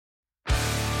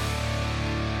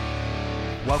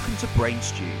Welcome to Brain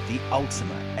Stew, the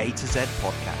ultimate A to Z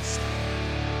podcast.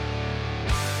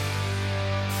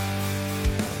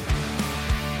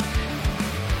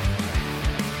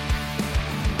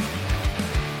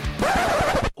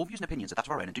 All views and opinions are that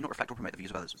of our own and do not reflect or promote the views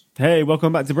of others. Hey,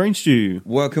 welcome back to Brain Stew.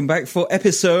 Welcome back for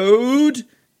episode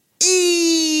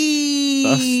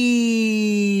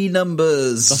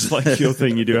numbers. That's like your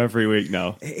thing you do every week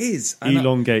now. It is.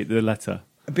 Elongate the letter.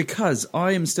 Because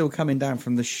I am still coming down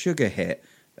from the sugar hit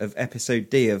of episode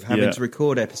D, of having to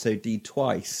record episode D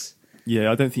twice.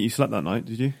 Yeah, I don't think you slept that night,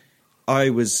 did you? I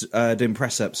was doing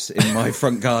press-ups in my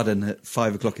front garden at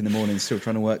 5 o'clock in the morning, still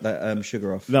trying to work that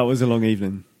sugar off. That was a long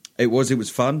evening. It was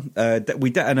fun.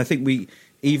 And I think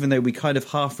even though we kind of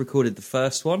half recorded the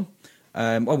first one,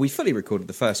 we fully recorded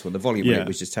the first one. The volume rate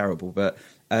was just terrible, but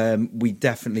we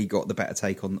definitely got the better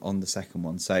take on the second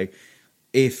one. So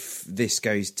if this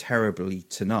goes terribly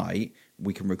tonight,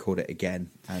 we can record it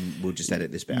again, and we'll just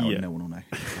edit this bit out, and no one will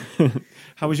know.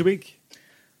 How was your week?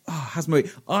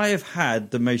 I have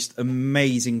had the most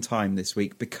amazing time this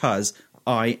week because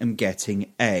I am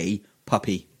getting a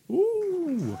puppy.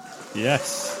 Ooh,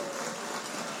 yes.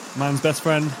 Man's best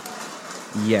friend.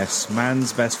 Yes,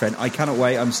 man's best friend. I cannot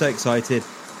wait. I'm so excited.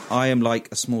 I am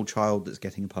like a small child that's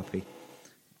getting a puppy.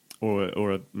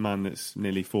 Or a man that's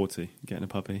nearly 40 getting a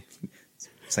puppy.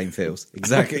 Same feels.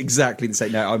 Exactly the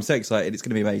same. No, I'm so excited. It's going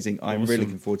to be amazing. I'm really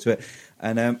looking forward to it.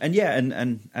 And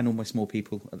all my small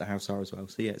people at the house are as well.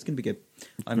 So yeah, it's going to be good.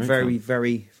 I'm very,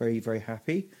 very, very, very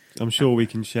happy. I'm sure we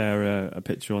can share a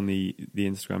picture on the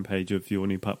Instagram page of your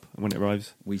new pup when it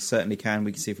arrives. We certainly can.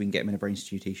 We can see if we can get him in a Brain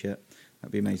Stew t-shirt.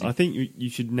 That'd be amazing. I think you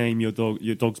should name your dog.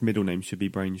 Your dog's middle name should be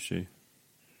Brain Stew.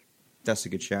 That's a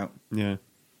good shout. Yeah,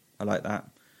 I like that.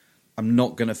 I'm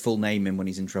not going to full name him when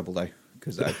he's in trouble though,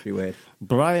 because that'd be weird.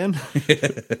 Brian.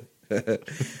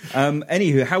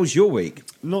 Anywho, how was your week?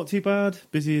 Not too bad.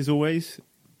 Busy as always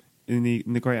in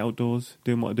the great outdoors,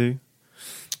 doing what I do.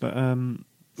 But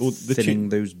thinning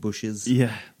those bushes.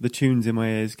 Yeah, the tunes in my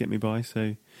ears get me by.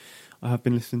 So I have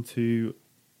been listening to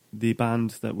the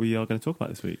band that we are going to talk about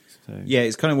this week. So yeah,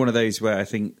 it's kind of one of those where I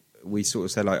think we sort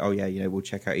of say like, oh yeah, we'll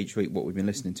check out each week what we've been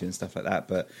listening to and stuff like that.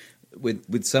 But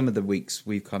with some of the weeks,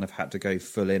 we've kind of had to go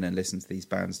full in and listen to these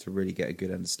bands to really get a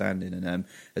good understanding. And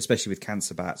especially with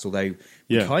Cancer Bats, although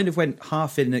we kind of went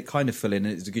half in and kind of full in,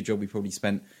 and it's a good job we probably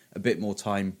spent a bit more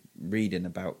time reading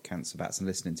about Cancer Bats and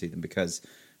listening to them, because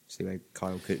obviously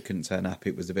Kyle couldn't turn up.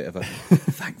 It was a bit of a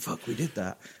thank fuck we did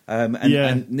that.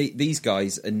 And these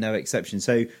guys are no exception.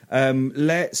 So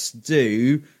let's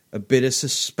do a bit of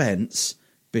suspense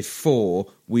before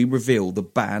we reveal the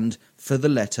band for the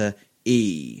letter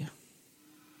E.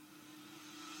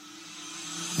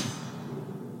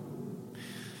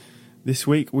 This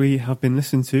week we have been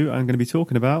listening to, I'm going to be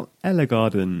talking about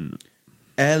Ellegarden.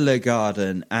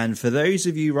 Ellegarden. And for those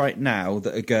of you right now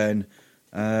that are going,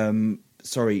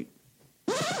 sorry,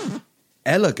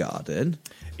 Ellegarden?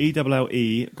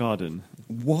 E-double-L-E garden.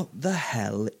 What the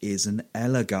hell is an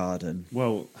Ellegarden?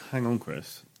 Well, hang on,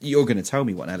 Chris. You're going to tell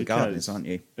me what an Ellegarden is, aren't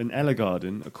you? An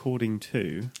Ellegarden, according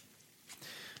to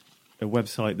a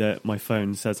website that my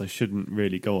phone says I shouldn't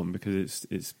really go on because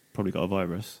it's probably got a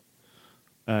virus.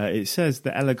 It says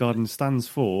that Ellegarden stands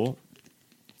for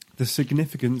the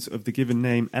significance of the given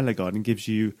name Ellegarden gives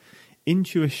you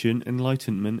intuition,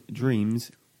 enlightenment,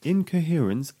 dreams,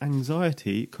 incoherence,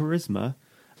 anxiety, charisma,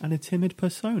 and a timid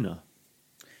persona.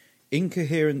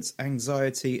 Incoherence,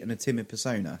 anxiety, and a timid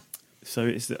persona. So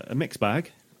it's a mixed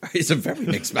bag. It's a very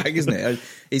mixed bag, isn't it?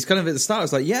 He's kind of at the start,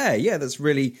 it's like, yeah, that's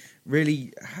really,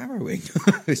 really harrowing.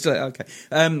 It's like, okay.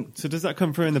 So does that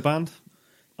come through in the band?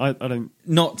 I don't...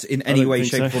 Not in any way,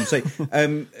 shape, or form. So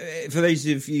for those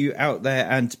of you out there,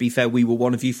 and to be fair, we were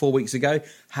one of you 4 weeks ago,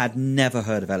 had never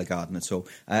heard of Ellegarden at all.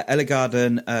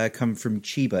 Ellegarden come from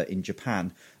Chiba in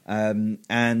Japan.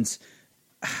 And...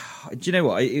 do you know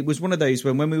what? It was one of those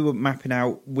when we were mapping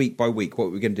out week by week what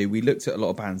we were going to do, we looked at a lot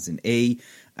of bands in E,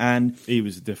 and E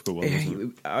was a difficult one,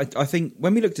 wasn't it? I think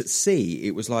when we looked at C,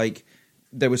 it was like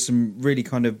there were some really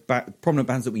kind of prominent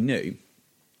bands that we knew.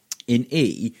 In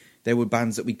E, there were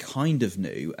bands that we kind of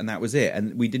knew, and that was it.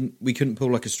 And we couldn't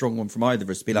pull like a strong one from either of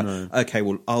us to be like, okay,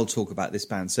 well, I'll talk about this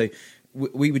band. So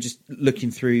we were just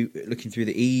looking through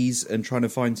the E's and trying to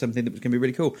find something that was going to be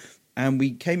really cool. And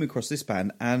we came across this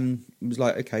band and it was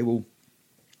like, okay, well,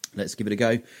 let's give it a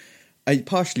go.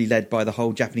 Partially led by the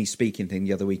whole Japanese speaking thing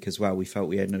the other week as well. We felt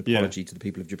we had an apology to the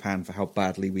people of Japan for how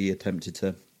badly we attempted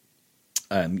to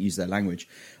use their language.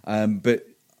 But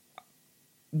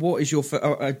what is your...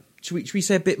 Should we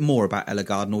say a bit more about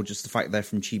Ellegarden, or just the fact they're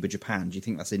from Chiba, Japan? Do you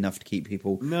think that's enough to keep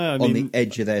people on the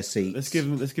edge of their seats?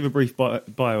 Let's give a brief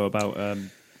bio about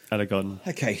Elegarden.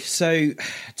 Okay, so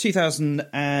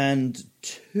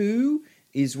 2002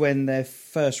 is when their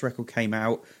first record came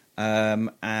out,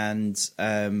 and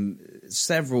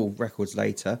several records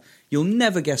later, you'll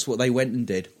never guess what they went and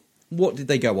did. What did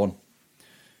they go on?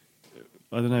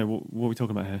 I don't know. What are we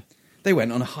talking about here? They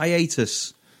went on a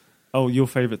hiatus. Oh, your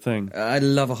favourite thing. I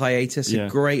love a hiatus, Yeah. a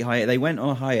great hiatus. They went on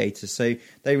a hiatus, so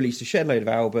they released a shed load of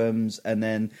albums, and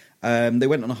then they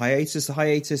went on a hiatus. The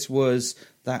hiatus was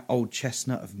that old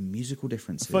chestnut of musical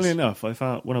differences. Funny enough, I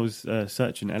found when I was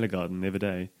searching Elegarden the other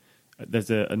day, there's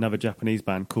another Japanese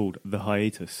band called The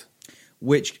Hiatus.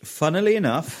 Which, funnily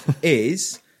enough,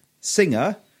 is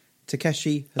singer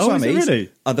Takeshi Oh, is it Hasami's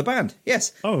really? other band.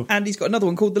 Yes. Oh. And he's got another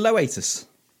one called The Loatus.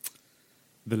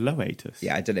 The Loatus?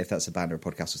 Yeah, I don't know if that's a band or a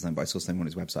podcast or something, but I saw something on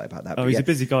his website about that. Oh, But he's yeah. a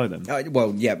busy guy then.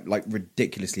 Well, yeah, like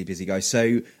ridiculously busy guy.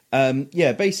 So,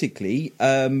 basically,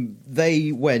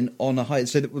 they went on a high.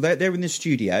 So they're in the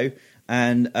studio,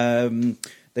 and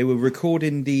they were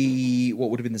recording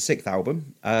what would have been the sixth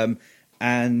album,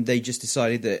 and they just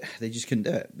decided that they just couldn't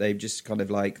do it. They just kind of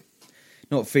like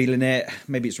not feeling it.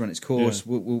 Maybe it's run its course.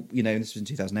 Yeah. We'll this was in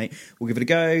 2008. We'll give it a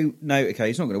go. No, okay,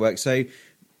 it's not going to work. So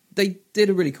they did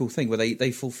a really cool thing where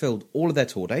they fulfilled all of their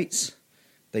tour dates.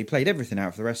 They played everything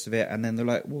out for the rest of it, and then they're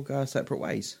like, we'll go our separate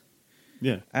ways.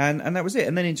 Yeah. And that was it.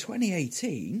 And then in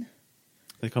 2018,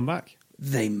 They come back.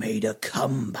 they made a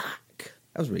comeback.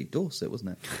 That was really Dorset,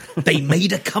 wasn't it? They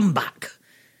made a comeback.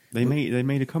 They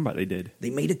made a comeback, they did. They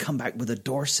made a comeback with a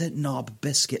Dorset knob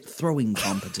biscuit throwing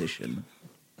competition.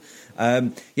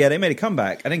 They made a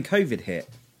comeback, and then COVID hit.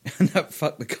 And that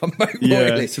fucked the comeback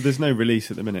royally. Yeah, so there's no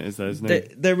release at the minute, is there?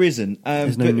 There isn't.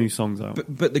 There's no new songs out.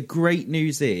 But the great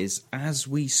news is, as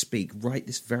we speak, right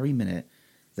this very minute,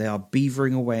 they are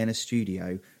beavering away in a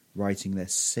studio writing their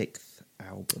sixth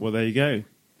album. Well, there you go.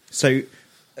 So,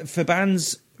 for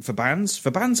fans of bands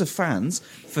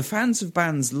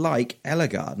like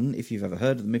Elegarden, if you've ever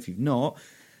heard of them, if you've not,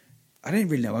 I don't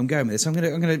really know where I'm going with this. I'm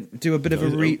going to do a bit of a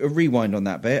rewind on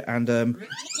that bit, and going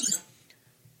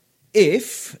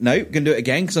to do it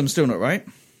again because I'm still not right.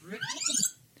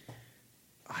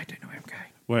 I don't know where I'm going.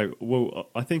 Wait, well,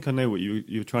 I think I know what you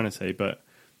were trying to say, but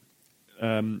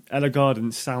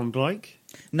Elegarden sound like?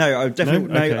 No, I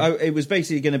definitely No? Okay. it was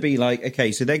basically going to be like,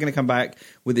 okay, so they're going to come back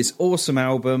with this awesome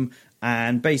album,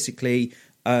 and basically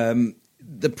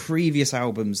the previous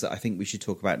albums that I think we should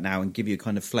talk about now and give you a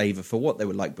kind of flavour for what they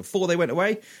were like before they went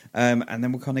away, and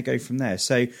then we'll kind of go from there.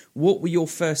 So, what were your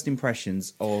first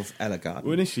impressions of Elegarden?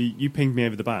 Well, initially, you pinged me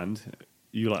over the band.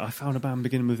 You were like, I found a band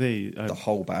beginning with E. The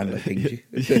whole band, I think.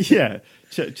 Yeah,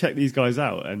 check these guys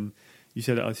out. And you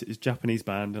said it's a Japanese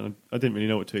band, and I didn't really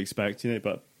know what to expect,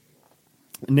 but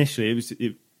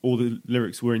initially all the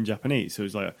lyrics were in Japanese, so it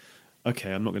was like,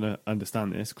 okay, I'm not going to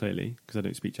understand this clearly because I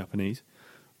don't speak Japanese,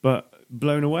 but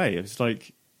blown away. It's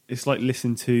like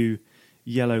listening to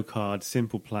Yellow Card,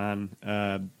 Simple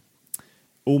Plan,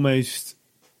 almost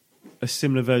a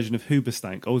similar version of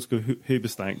Hoobastank, old school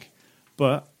Hoobastank,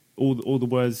 but all the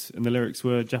words and the lyrics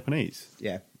were Japanese.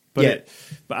 Yeah. But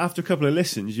after a couple of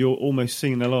listens, you're almost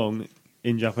singing along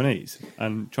in Japanese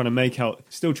and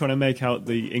still trying to make out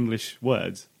the English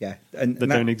words Yeah. that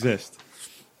don't exist.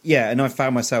 Yeah, and I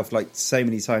found myself like so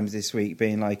many times this week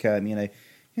being like, Yeah.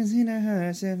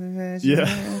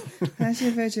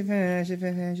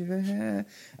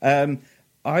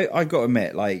 I got to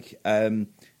admit, like, I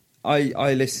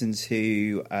listened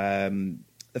to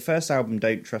the first album,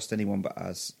 Don't Trust Anyone But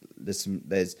Us.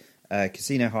 There's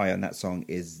Casino High on that song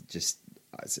is just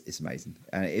it's amazing,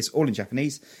 and it's all in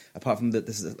Japanese. Apart from that,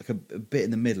 there's like a bit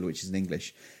in the middle which is in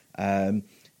English. And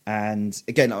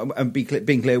again, I'm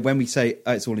being clear when we say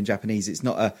it's all in Japanese, it's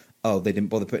not they didn't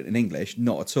bother putting it in English.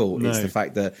 Not at all. No. It's the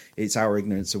fact that it's our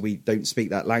ignorance, so we don't speak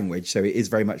that language. So it is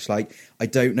very much like I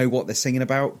don't know what they're singing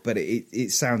about, but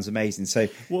it sounds amazing. So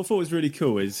what I thought was really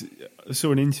cool is I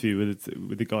saw an interview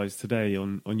with the guys today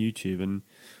on YouTube, and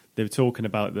they were talking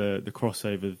about the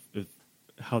crossover of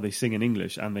how they sing in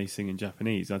English and they sing in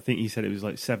Japanese. I think he said it was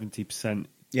like 70%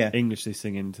 English they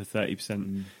sing in to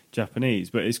 30% Japanese.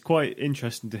 But it's quite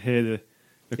interesting to hear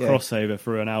the crossover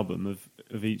for an album of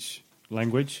each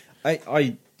language.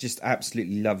 I just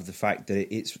absolutely love the fact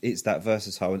that it's that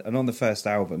versatile. And on the first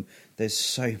album, there's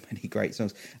so many great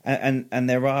songs, and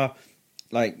there are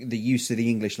like the use of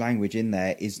the English language in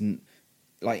there isn't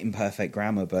like imperfect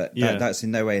grammar, but that's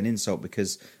in no way an insult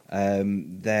because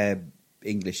their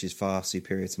English is far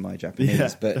superior to my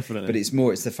Japanese. But it's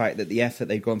the fact that the effort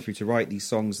they've gone through to write these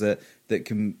songs that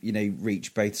can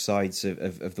reach both sides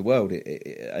of the world,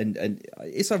 and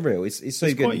it's unreal. It's so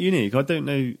good. It's quite unique. I don't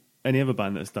know any other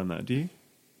band that's done that. Do you?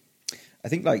 I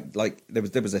think like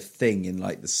there was a thing in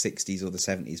like the 60s or the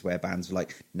 70s where bands were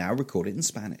like, now record it in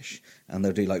Spanish, and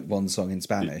they'll do like one song in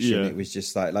Spanish, and it was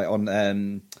just like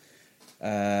on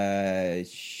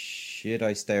Should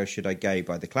I Stay or Should I Go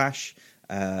by The Clash.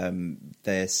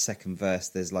 Their second verse,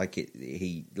 there's like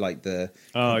the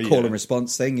call and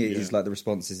response thing. It is like the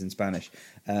responses in Spanish,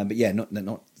 but yeah, not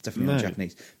definitely not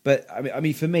Japanese. But I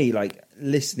mean, for me, like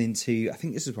listening to, I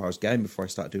think this is where I was going before I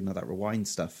started doing all that rewind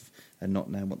stuff and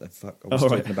not knowing what the fuck I was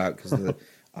talking about because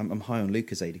I'm high on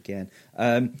Lucozade again.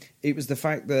 It was the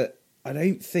fact that I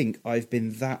don't think I've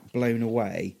been that blown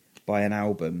away by an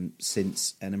album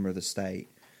since Enema of the State.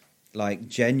 Like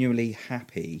genuinely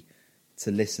happy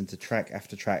to listen to track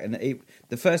after track. And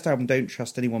the first album, Don't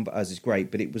Trust Anyone But Us, is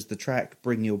great, but it was the track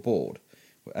Bring Your Board.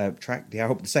 The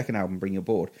second album, Bring Your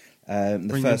Board.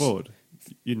 Your board?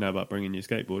 You'd know about bringing your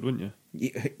skateboard, wouldn't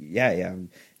you? Yeah.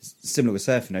 Similar with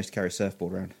surfing, I used to carry a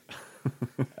surfboard around.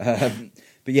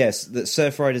 But yes, the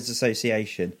Surf Riders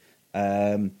Association,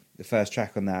 the first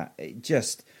track on that,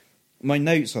 my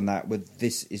notes on that were,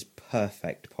 this is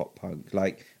perfect pop punk.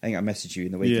 Like, I think I messaged you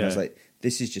in the week and I was like,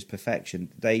 this is just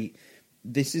perfection.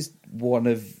 This is one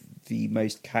of the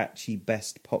most catchy,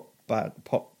 best pop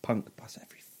punk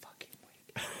every fucking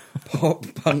week. Pop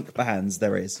punk bands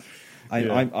there is.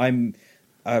 I'm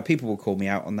people will call me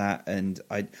out on that, and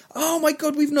oh my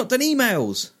god, we've not done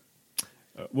emails.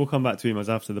 We'll come back to emails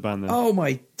after the band then. Oh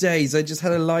my days, I just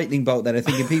had a lightning bolt then. I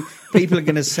think people are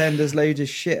going to send us loads of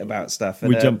shit about stuff.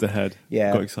 And, we jumped ahead.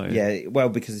 Yeah, got excited. Yeah, well,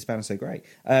 because this band is so great.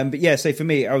 But yeah, so for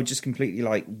me, I was just completely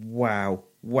like, wow.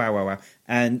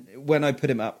 And when I put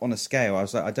him up on a scale, I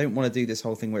was like, I don't want to do this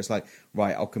whole thing where it's like,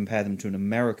 right, I'll compare them to an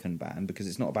American band, because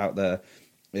it's not about the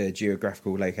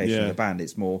geographical location of the band.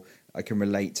 It's more, I can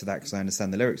relate to that because I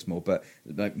understand the lyrics more. But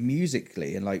like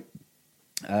musically and like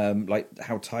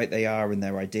how tight they are in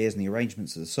their ideas and the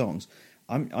arrangements of the songs,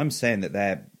 I'm saying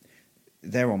that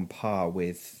they're on par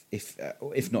with,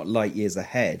 if not light years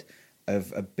ahead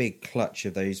of a big clutch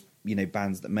of those,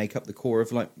 bands that make up the core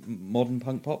of like modern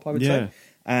punk pop, I would say.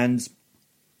 And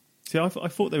see, I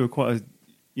thought they were quite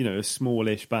a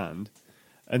smallish band,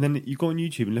 and then you go on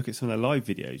YouTube and look at some of their live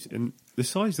videos, and the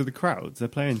size of the crowds they're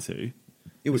playing to,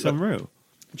 it was unreal.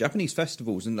 Japanese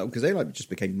festivals, and because they just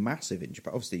became massive in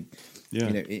Japan. Obviously,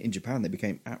 in Japan they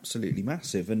became absolutely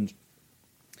massive, and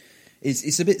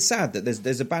it's a bit sad that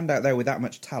there's a band out there with that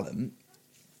much talent,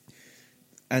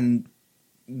 and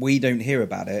we don't hear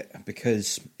about it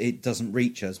because it doesn't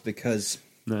reach us. Because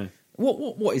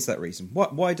what is that reason?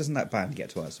 Why doesn't that band get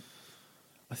to us?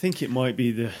 I think it might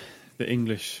be the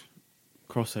English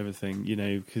crossover thing,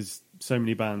 because so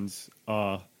many bands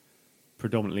are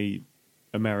predominantly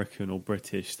American or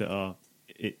British that are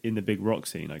in the big rock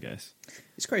scene, I guess.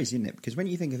 It's crazy, isn't it? Because when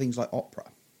you think of things like opera,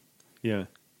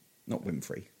 not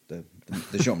Winfrey, the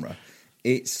genre,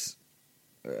 it's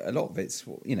a lot of it's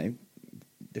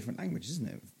different languages, isn't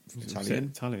it?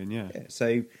 Italian, yeah.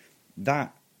 So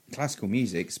that classical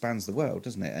music spans the world,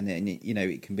 doesn't it? And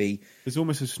it can be. There's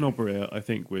almost a snobbery, I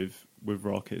think, with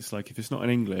rock. It's like if it's not in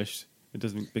English, it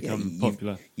doesn't become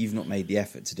popular. You've not made the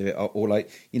effort to do it, or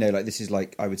like this is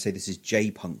like, I would say this is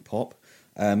J-punk pop.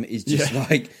 Is just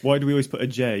like, why do we always put a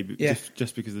J?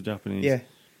 Just because the Japanese. Yeah,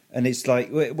 and it's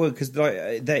like, because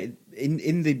like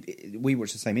we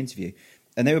watched the same interview,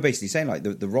 and they were basically saying like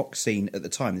the rock scene at the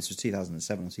time, this was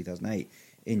 2007 or 2008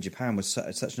 in Japan, was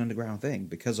such an underground thing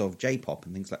because of J-pop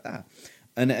and things like that,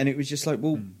 and it was just like,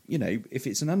 well, if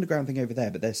it's an underground thing over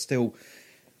there, but they're still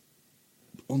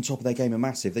on top of their game and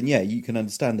massive, then you can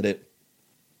understand that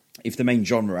if the main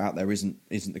genre out there isn't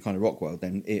the kind of rock world,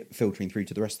 then it filtering through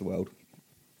to the rest of the world,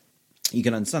 you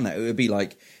can understand that. It would be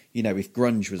like, if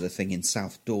grunge was a thing in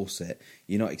South Dorset,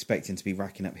 you're not expecting to be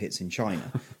racking up hits in China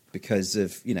because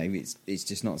of, it's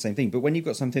just not the same thing. But when you've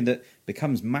got something that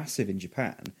becomes massive in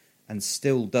Japan and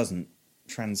still doesn't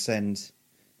transcend,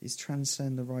 is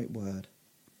transcend the right word?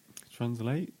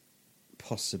 Translate?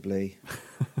 Possibly.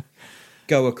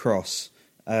 Go across.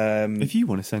 If you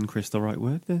want to send Chris the right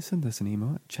word, then send us an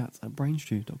email at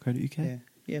chat@brainstew.co.uk.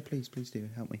 Yeah, please do.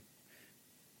 Help me.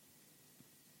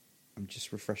 I'm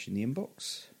just refreshing the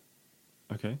inbox.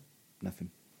 Okay.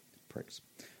 Nothing. Pricks.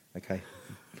 Okay.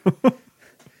 I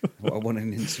want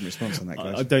an instant response on that,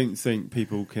 guys. I don't think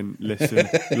people can listen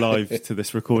live to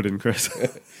this recording, Chris.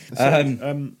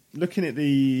 So, looking at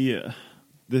the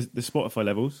Spotify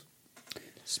levels.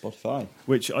 Spotify.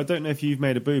 Which I don't know if you've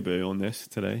made a boo-boo on this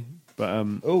today. But,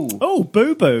 Oh,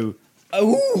 boo-boo.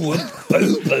 Oh,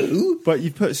 boo-boo. But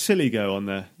you've put Silly Go on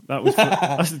there.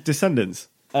 That's Descendants.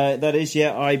 That is,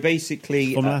 I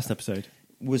basically... From last episode.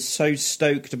 Was so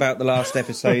stoked about the last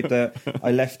episode that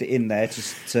I left it in there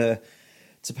just to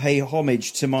to pay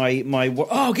homage to my.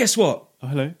 Oh, guess what? Oh,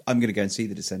 hello. I'm going to go and see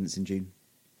the Descendants in June.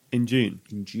 In June.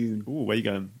 In June. Ooh, where you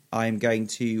going? I am going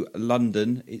to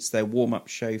London. It's their warm-up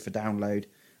show for Download.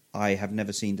 I have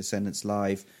never seen Descendants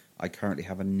live. I currently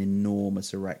have an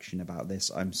enormous erection about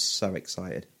this. I'm so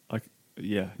excited.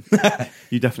 Yeah,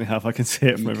 you definitely have. I can see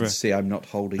it from You over. can see I'm not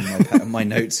holding my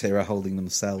notes here are holding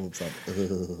themselves. Like,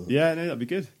 ugh. Yeah, no, that'd be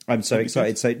good. I'm so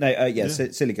excited. So no,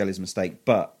 Silly Girl is a mistake,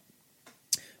 but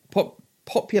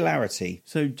popularity.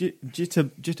 So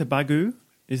Jitterbug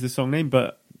is the song name,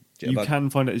 but you Jitterbug. can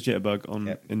find it as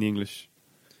Jitterbug in the English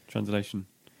translation.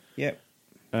 Yep.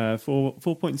 For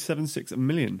 4.76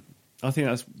 million. I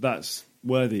think that's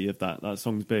worthy of that. That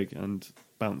song's big and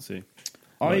bouncy.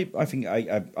 I think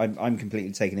I'm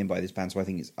completely taken in by this band, so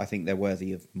I think they're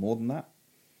worthy of more than that.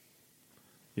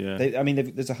 Yeah,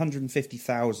 there's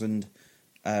 150,000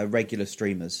 regular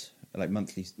streamers, like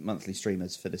monthly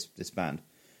streamers for this band.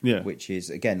 Yeah, which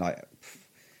is again like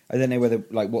I don't know whether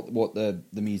like what the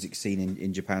music scene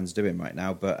in Japan's doing right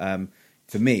now, but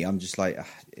for me, I'm just like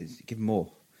give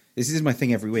more. This is my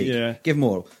thing every week. Yeah. Give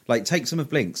more. Like take some of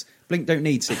Blink's. Blink don't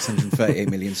need 638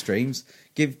 million streams.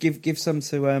 Give some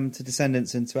to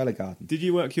Descendants and to Ellegarden. Did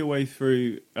you work your way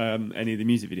through any of the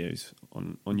music videos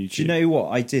on YouTube? Do you know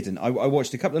what? I didn't. I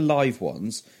watched a couple of live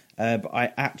ones, but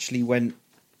I actually went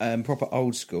proper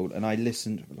old school, and I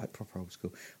listened like proper old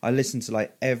school. I listened to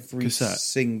like every Cassette.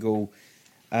 single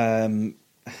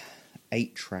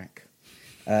 8-track.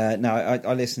 No,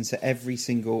 I listened to every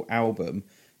single album,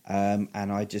 and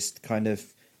I just kind of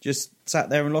just sat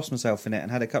there and lost myself in it, and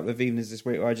had a couple of evenings this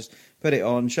week where I just put it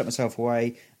on, shut myself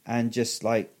away, and just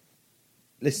like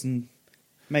listen,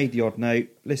 made the odd note,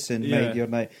 listen, made the odd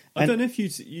note. I don't know if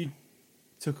you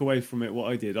took away from it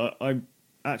what I did. I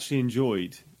actually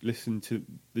enjoyed listening to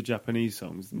the Japanese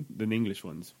songs than the English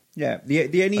ones. Yeah,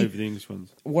 the only over the English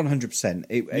ones. 100%.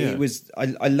 It was.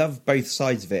 I love both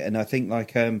sides of it, and I think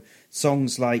like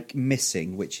songs like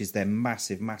 "Missing," which is their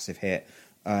massive hit.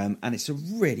 And it's a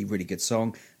really, really good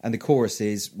song. And the chorus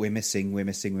is "We're missing, we're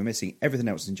missing, we're missing." Everything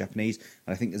else is in Japanese,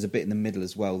 and I think there's a bit in the middle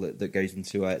as well that goes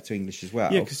into to English as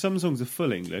well. Yeah, because some songs are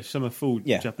full English, some are full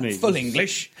Japanese. Full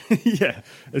English. Yeah,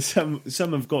 some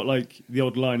have got like the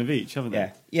odd line of each, haven't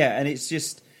they? Yeah, and it's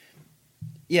just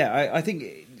I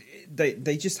think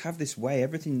they just have this way.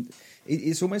 Everything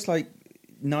it's almost like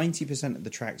 90% of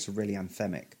the tracks are really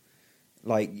anthemic.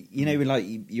 Like, you know, when like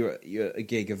you're at a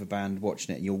gig of a band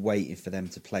watching it and you're waiting for them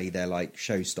to play their like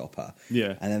showstopper.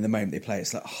 Yeah. And then the moment they play it,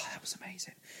 it's like, oh, that was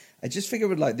amazing. I just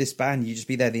figured with like this band, you just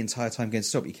be there the entire time going,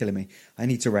 stop, you're killing me. I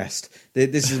need to rest.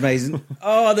 This is amazing.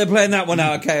 Oh, they're playing that one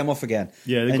out. Okay, I'm off again.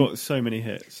 Yeah, they've got so many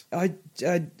hits.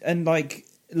 And like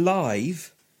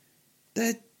live,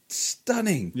 they're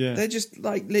stunning. Yeah. They're just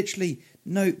like literally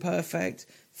note perfect,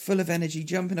 full of energy,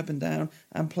 jumping up and down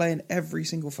and playing every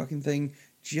single fucking thing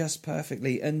just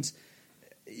perfectly. And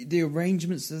the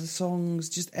arrangements of the songs,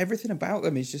 just everything about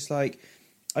them is just like,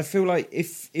 I feel like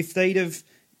if they'd have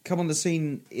come on the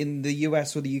scene in the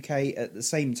US or the UK at the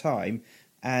same time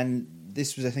and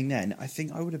this was a thing then, I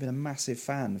think I would have been a massive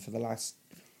fan for the last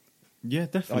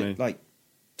definitely like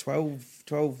 12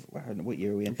 I don't know what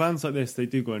year are we in. Bands like this, they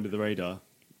do go under the radar.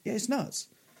 Yeah, it's nuts.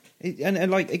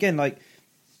 And like again, like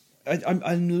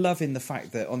I'm loving the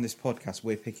fact that on this podcast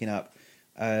we're picking up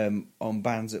on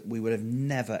bands that we would have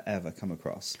never ever come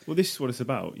across. Well, this is what it's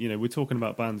about. You know, we're talking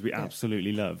about bands we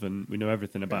absolutely love and we know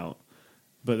everything about,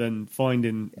 but then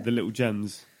finding the little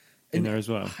gems in there as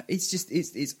well. It's just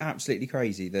it's absolutely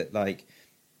crazy that like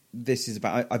this is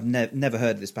about. I've never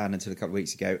heard of this band until a couple of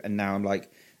weeks ago, and now I'm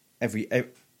like every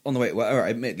on the way. Well, all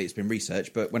right, admittedly it's been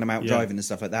research, but when I'm out driving and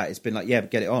stuff like that, it's been like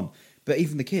get it on. But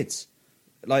even the kids,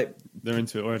 like they're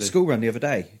into it already. School run the other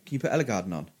day. Can you put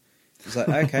Ellegarden on? It's like,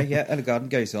 okay, Ellegarden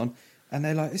goes on. And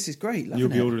they're like, this is great. You'll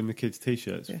be ordering the kids'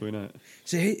 T-shirts before you know it.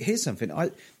 So here's something.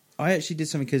 I actually did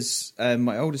something because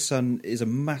my oldest son is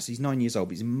he's 9 years old,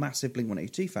 but he's a massive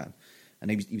Blink-182 fan.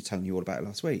 And he was telling you all about it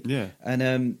last week. Yeah.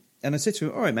 And I said to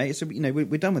him, all right, mate, so, you know,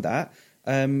 we're done with that.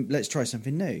 Let's try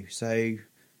something new. So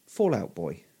Fall Out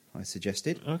Boy, I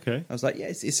suggested. Okay. I was like, yeah,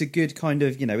 it's a good kind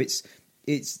of, you know, it's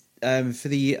for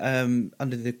the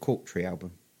Under the Cork Tree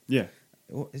album. Yeah.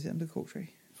 What, is it Under the Cork Tree?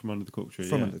 From Under the Cork Tree.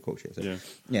 From Under the Cork Tree. Yeah.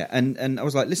 Yeah, and I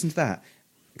was like, listen to that.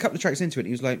 A couple of tracks into it, and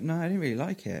he was like, no, I didn't really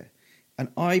like it. And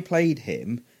I played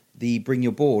him the Bring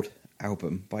Your Board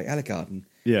album by Ellegarden.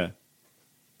 Yeah.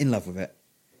 In love with it.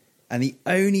 And the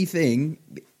only thing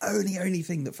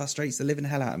that frustrates the living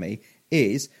hell out of me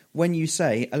is when you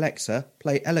say, Alexa,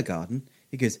 play Ellegarden,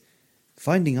 he goes,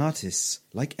 finding artists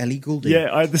like Ellie Goulding. Yeah,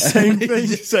 I had the same thing.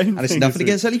 And it's nothing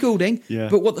against Ellie Goulding, Yeah.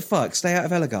 but what the fuck? Stay out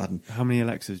of Ellegarden. How many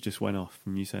Alexas just went off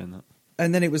from you saying that?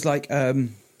 And then it was like,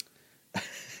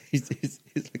 he's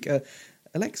like,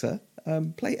 Alexa,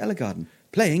 play Ellegarden.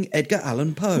 Playing Edgar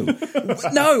Allan Poe.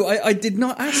 No, I did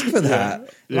not ask for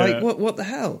that. Yeah. Like, what the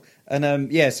hell? And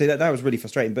so that was really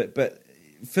frustrating. But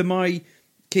for my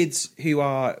kids who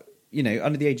are,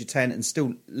 under the age of 10 and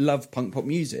still love punk pop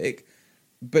music,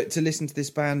 but to listen to this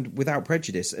band without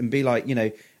prejudice and be like,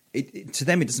 to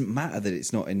them it doesn't matter that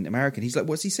it's not in American. He's like,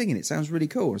 what's he singing? It sounds really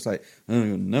cool. It's like, oh,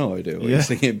 no idea what he's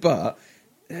singing, but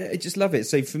I just love it.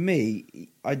 So for me,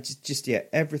 I just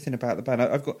everything about the band.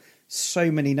 I've got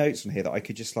so many notes on here that I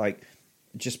could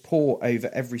just pour over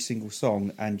every single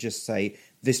song and just say,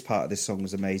 this part of this song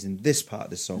was amazing, this part of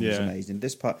this song was amazing,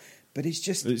 this part. But it's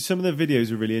just... Some of the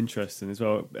videos are really interesting as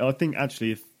well. I think,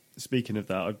 actually, speaking of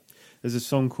that, there's a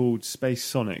song called Space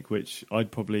Sonic, which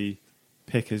I'd probably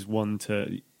pick as one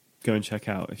to go and check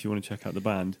out if you want to check out the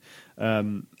band.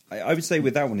 I would say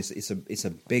with that one, it's a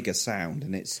bigger sound,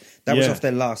 and that was off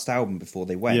their last album before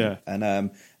they went,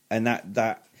 and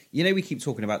that we keep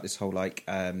talking about this whole we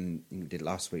did it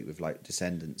last week with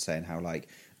Descendants, saying how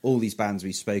all these bands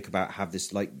we spoke about have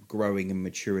this growing and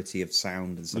maturity of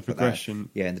sound and stuff the progression.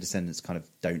 Like that. Yeah, and the Descendants kind of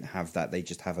don't have that. They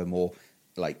just have a more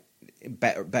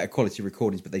better quality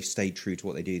recordings, but they've stayed true to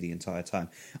what they do the entire time.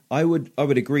 I would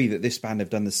agree that this band have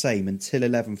done the same until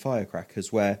 11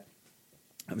 Firecrackers, where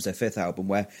that was their fifth album,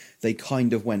 where they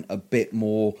kind of went a bit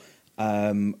more.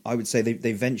 I would say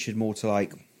they ventured more to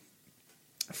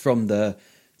from the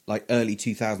early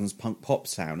 2000s punk pop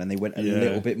sound, and they went a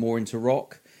little bit more into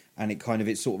rock, and it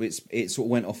sort of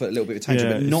went off at a little bit of a tangent,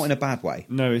 but not in a bad way.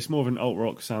 No, it's more of an alt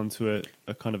rock sound to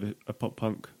a kind of a pop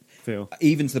punk feel.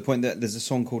 Even to the point that there's a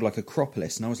song called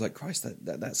Acropolis, and I was like, Christ,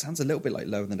 that sounds a little bit like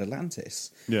Lower Than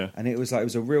Atlantis. Yeah, and it was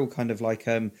a real kind of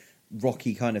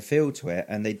rocky kind of feel to it,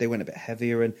 and they went a bit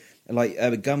heavier, and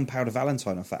Gunpowder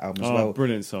Valentine off that album as well.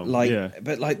 Brilliant song.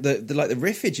 But the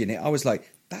riffage in it, I was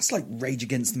like, that's like Rage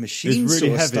Against the Machine, it's really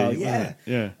sort of heavy, style.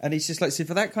 Yeah. And it's just so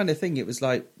for that kind of thing, it was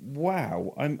like,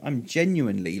 wow, I'm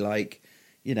genuinely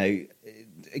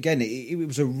again, it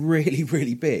was a really,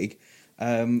 really big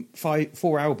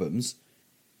 4 albums,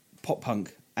 pop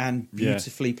punk, and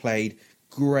beautifully played,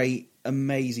 great,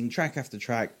 amazing track after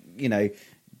track,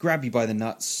 grab you by the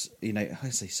nuts, I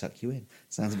say suck you in.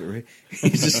 Sounds a bit rude.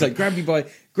 It's just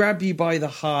grab you by the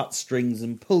heartstrings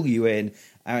and pull you in.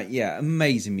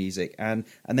 Amazing music, and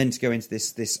then to go into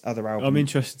this other album. I'm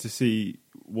interested to see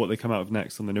what they come out of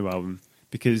next on the new album,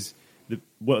 because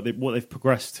what they've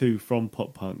progressed to from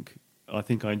pop punk, I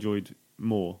think I enjoyed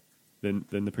more than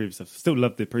the previous stuff. Still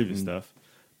love the previous stuff,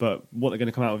 but what they're going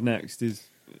to come out of next is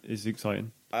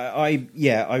exciting. I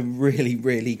really,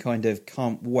 really kind of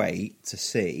can't wait to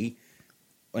see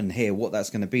and hear what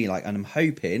that's going to be like. And I'm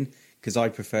hoping, because I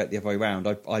prefer it the other way around,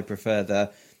 I prefer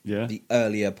the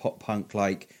earlier pop punk,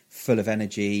 full of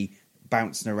energy,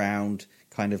 bouncing around,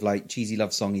 kind of cheesy love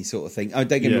songy sort of thing. Oh,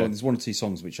 don't get me wrong, there's 1 or 2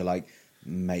 songs which are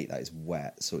mate, that is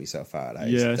wet, sort yourself out.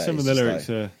 Some of the lyrics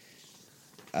are...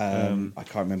 I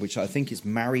can't remember which. I think it's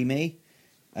 "Marry Me,"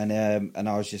 and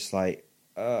I was just I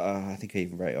think I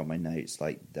even wrote it on my notes.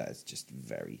 That's just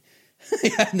very.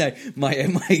 My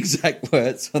exact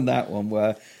words on that one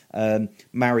were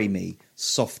 "Marry me,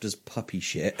 soft as puppy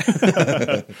shit."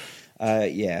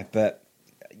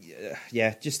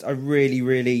 Just I really,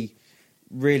 really,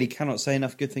 really cannot say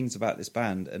enough good things about this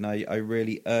band, and I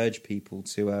really urge people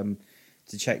to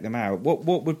check them out.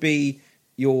 What would be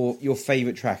your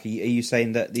favourite track? Are you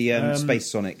saying that the Space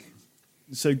Sonic?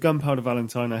 So Gunpowder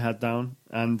Valentine I had down,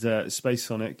 and Space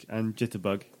Sonic and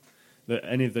Jitterbug.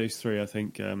 Any of those 3, I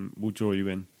think, will draw you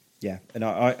in. Yeah, and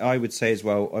I would say as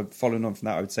well, following on from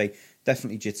that, I would say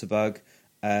definitely Jitterbug.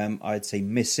 I'd say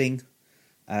Missing,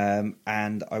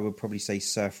 and I would probably say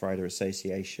Surf Rider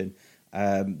Association.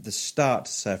 The start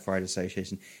to Surf Rider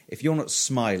Association, if you're not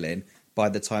smiling by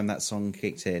the time that song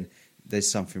kicked in, there's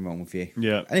something wrong with you.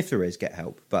 Yeah. And if there is, get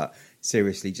help. But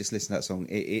seriously, just listen to that song.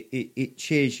 It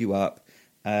cheers you up.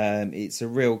 It's a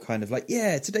real kind of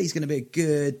today's going to be a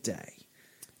good day.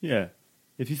 Yeah.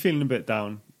 If you're feeling a bit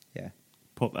down,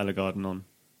 pop Ellegarden on.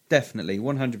 Definitely,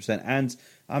 100%. And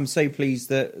I'm so pleased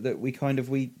that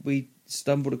we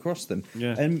stumbled across them.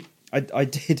 Yeah. And I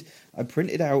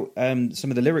printed out some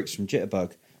of the lyrics from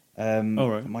Jitterbug.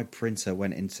 Right. My printer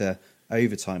went into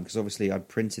overtime because obviously I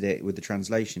printed it with the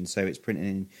translation, so it's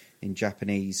printed in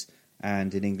Japanese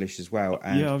and in English as well.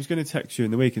 And I was going to text you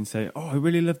in the week and say, I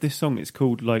really love this song. It's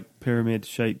called Pyramid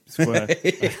Shaped Square.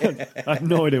 I had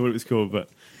no idea what it was called, but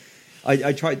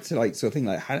I tried to sort of think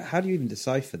how do you even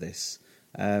decipher this?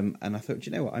 And I thought,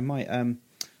 you know what, I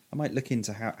might look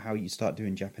into how you start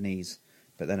doing Japanese.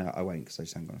 But then I won't because I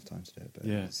just haven't got enough time to do it. But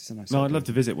Yeah. it's a nice No, I'd idea. love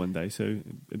to visit one day, so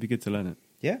it'd be good to learn it.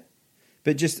 Yeah.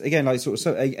 But just, again, like sort of,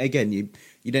 so again, you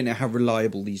don't know how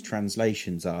reliable these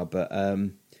translations are, but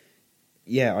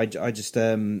yeah, I just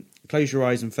close your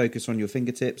eyes and focus on your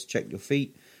fingertips, check your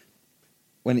feet.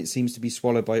 When it seems to be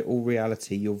swallowed by all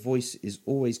reality, your voice is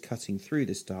always cutting through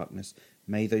this darkness.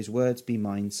 May those words be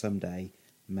mine someday.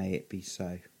 May it be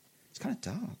so. It's kind of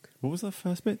dark. What was that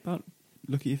first bit about?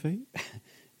 Look at your feet.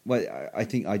 Well, I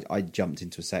think I jumped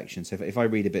into a section. So if I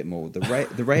read a bit more,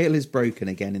 the rail is broken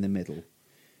again in the middle.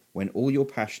 When all your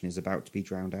passion is about to be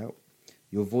drowned out,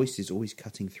 your voice is always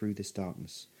cutting through this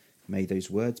darkness. May those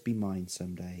words be mine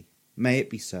someday. May it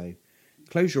be so.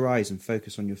 Close your eyes and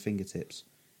focus on your fingertips.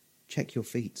 Check your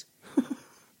feet.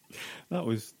 That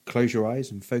was Close your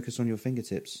eyes and focus on your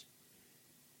fingertips.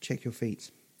 Check your feet.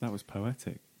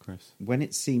 poetic, Chris. When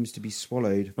it seems to be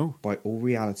swallowed Oh. by all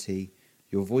reality,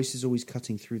 your voice is always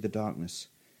cutting through the darkness.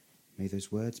 May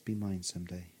those words be mine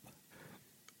someday.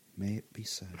 May it be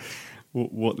so.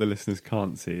 What the listeners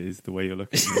can't see is the way you're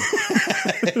looking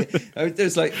at me.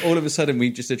 There's like, all of a sudden,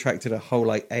 we've just attracted a whole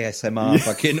like ASMR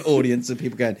fucking audience of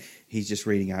people going, he's just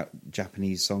reading out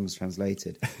Japanese songs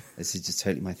translated. This is just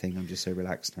totally my thing. I'm just so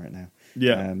relaxed right now.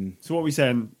 Yeah. So what are we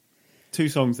saying? 2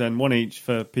 songs then, one each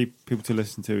for people to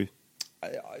listen to.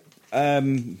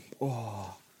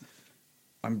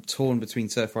 I'm torn between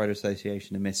Surf Rider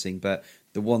Association and Missing, but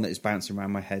the one that is bouncing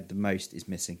around my head the most is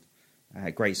Missing.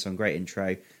 Great song, great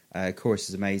intro. Chorus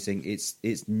is amazing. It's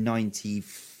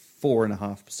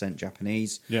 94.5%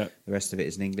 Japanese. Yeah. The rest of it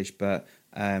is in English, but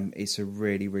it's a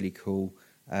really, really cool.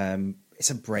 It's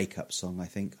a breakup song. I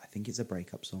think it's a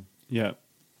breakup song. Yeah.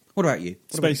 What about you?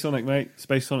 Space Sonic, mate.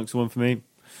 Space Sonic's the one for me.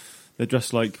 They're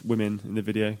dressed like women in the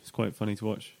video. It's quite funny to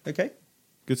watch. Okay.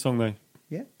 Good song though.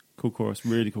 Yeah. Cool chorus.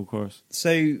 Really cool chorus.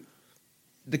 So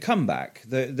the comeback,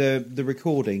 the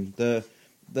recording, the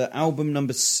album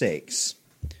number 6.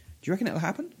 Do you reckon it'll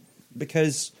happen?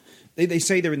 Because they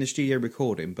say they're in the studio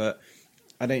recording, but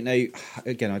I don't know.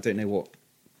 Again, I don't know what.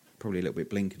 Probably a little bit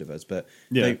blinkered of us, but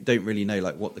Yeah. don't really know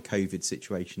like what the COVID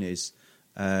situation is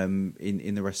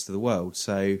in the rest of the world.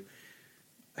 So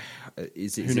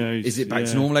is Who knows? it back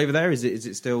to Yeah. normal over there? Is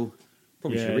it still?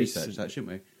 Probably Yeah, should it's- research that,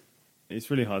 shouldn't we? It's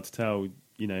really hard to tell.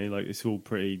 You know, like it's all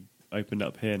pretty opened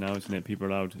up here now, isn't it? People are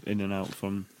allowed in and out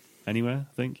from anywhere,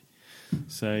 I think.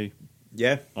 So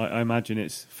Yeah. I imagine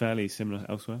it's fairly similar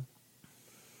elsewhere.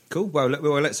 Cool. Well,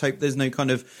 let's hope there's no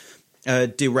kind of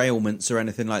derailments or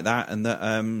anything like that, and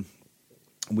that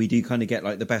we do kind of get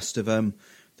like the best of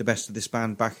this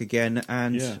band back again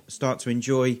and Yeah. start to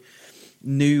enjoy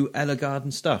new Ella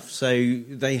Garden stuff. So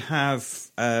they have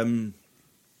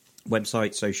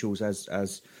website, socials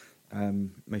as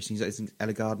most things. It's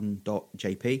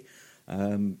ellagarden.jp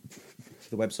for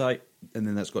the website, and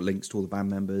then that's got links to all the band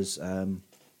members,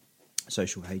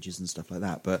 social pages and stuff like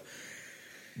that. But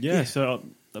Yeah, so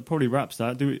that probably wraps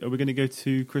that. Are we going to go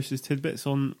to Chris's tidbits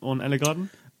on Ella Garden?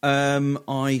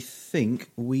 I think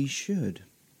we should.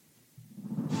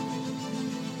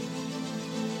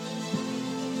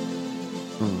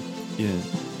 Yeah.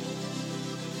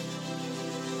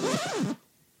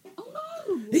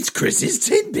 It's Chris's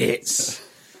tidbits.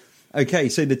 Okay,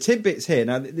 so the tidbits here.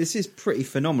 Now, this is pretty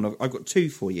phenomenal. I've got 2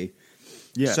 for you.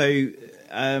 Yeah. So,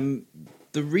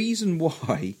 the reason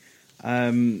why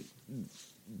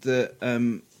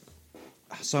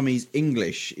Sami's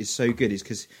English is so good is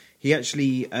because he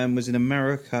actually was in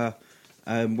America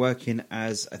working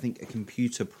as, I think, a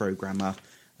computer programmer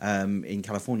in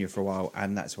California for a while,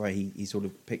 and that's why he sort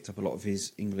of picked up a lot of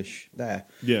his English there.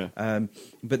 Yeah.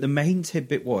 But the main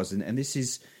tidbit was, and this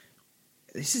is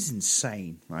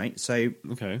insane, right? So,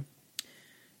 Okay.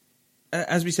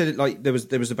 as we said, like there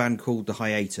was a band called The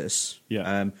Hiatus.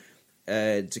 Yeah.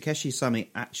 Takeshi Sami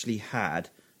actually had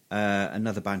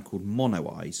another band called Mono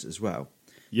Eyes as well.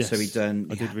 Yes, So he'd done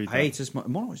I did read that. Hiatus.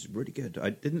 Mono Eyes is really good. I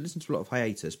didn't listen to a lot of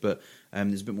Hiatus, but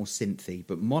there's a bit more synthy.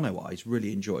 But Mono Eyes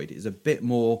really enjoyed it. It's a bit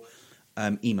more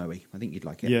emo-y. I think you'd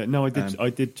like it. Yeah, no, I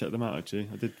did check them out actually.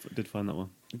 I did find that one.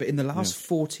 But in the last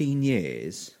 14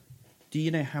 years, do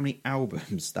you know how many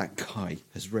albums that guy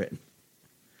has written?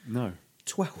 No.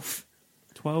 12.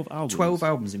 12 albums. 12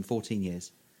 albums in 14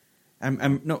 years.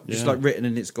 And not just Yeah. like written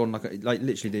and it's gone like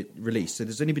literally released. So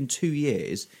there's only been 2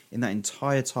 years in that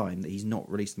entire time that he's not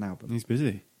released an album. He's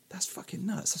busy. That's fucking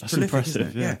nuts. That's That's prolific, isn't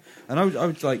impressive, it? yeah. And I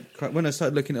was like, when I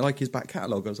started looking at like his back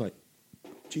catalogue, I was like,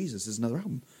 Jesus, there's another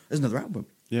album. There's another album.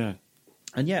 Yeah.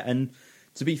 And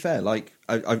to be fair, like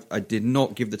I did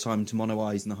not give the time to Mono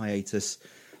Eyes and The Hiatus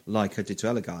like I did to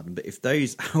Ella Garden. But if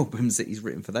those albums that he's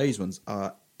written for those ones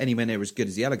are anywhere near as good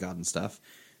as the Ella Garden stuff,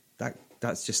 that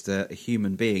that's just a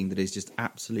human being that is just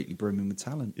absolutely brimming with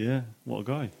talent. Yeah, what a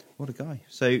guy. What a guy.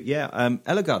 So, yeah,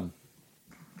 Elegant.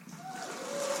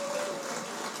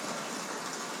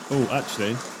 Oh,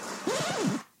 actually,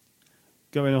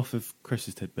 going off of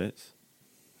Chris's tidbits,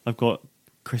 I've got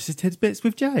Chris's tidbits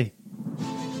with Jay.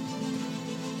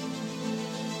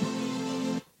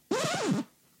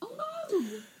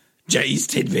 Jay's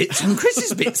tidbits and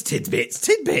Chris's bits,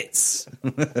 tidbits.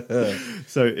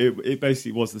 So it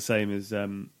basically was the same as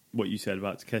what you said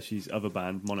about Takeshi's other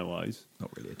band, Mono Eyes.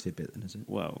 Not really a tidbit then, is it?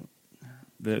 Well,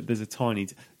 there's a tiny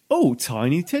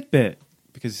tidbit,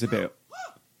 because it's a bit...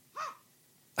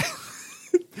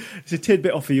 It's a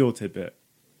tidbit off of your tidbit,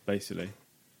 basically.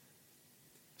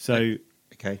 So,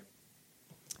 Okay.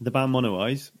 the band Mono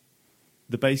Eyes,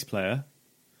 the bass player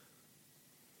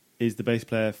is the bass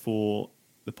player for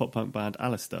the pop punk band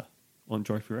Alistair on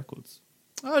Joyfree Records.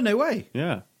 Oh, no way.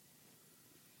 Yeah,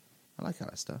 I like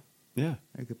Alistair. yeah.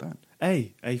 Very good band.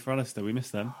 A for Alistair. We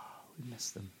missed them. We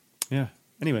missed them. Yeah.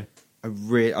 Anyway, I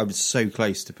was so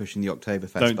close to pushing the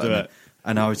Oktoberfest Don't do button. it.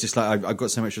 And I was just like, I've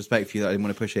got so much respect for you that I didn't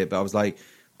want to push it, but I was like,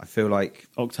 I feel like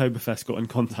Oktoberfest got in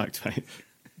contact, mate.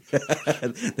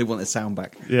 they want their sound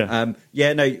back. Yeah.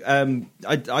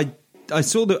 I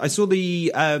saw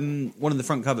the one of the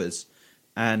front covers,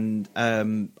 and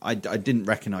I didn't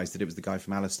recognise that it was the guy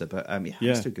from Alistair, but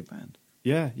it's still a good band.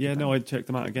 Yeah. No, I checked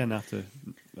them out again after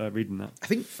reading that. I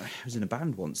think I was in a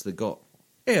band once that got.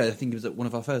 Yeah, I think it was at one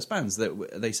of our first bands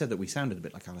that they said that we sounded a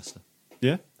bit like Alistair.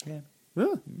 Yeah. Yeah,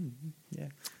 Oh, yeah.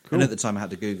 Cool. And at the time, I had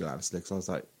to Google Alistair because I was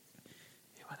like,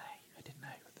 "Who are they?" I didn't know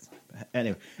at the time. But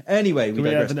anyway, Can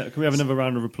we have another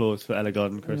round of applause for Ella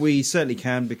Garden, Chris? We certainly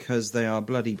can because they are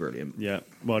bloody brilliant. Yeah,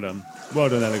 well done,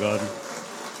 Ella Garden.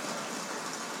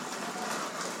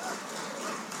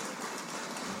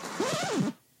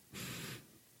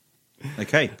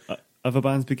 Okay, Other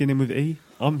bands beginning with E?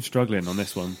 I'm struggling on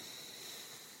this one.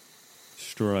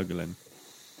 Struggling.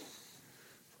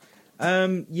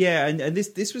 yeah, and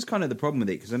this was kind of the problem with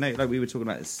it because I know, like we were talking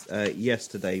about this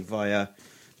yesterday via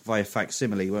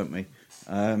facsimile, weren't we?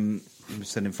 We were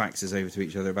sending faxes over to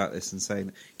each other about this and saying,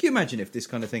 "Can you imagine if this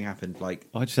kind of thing happened?" Like,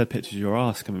 I just had pictures of your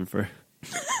ass coming through.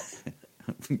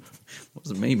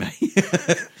 wasn't me, mate.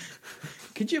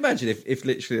 Could you imagine if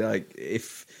literally like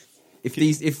if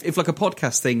like a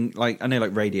podcast thing, like I know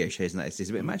like radio shows and that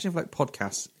existed, but imagine if like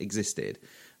podcasts existed,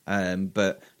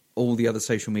 but all the other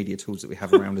social media tools that we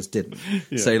have around us didn't.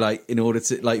 Yeah. So like in order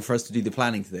to like for us to do the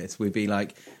planning to this, we'd be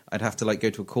like, I'd have to like go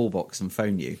to a call box and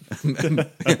phone you.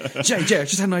 Jay, I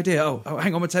just had an idea. Oh,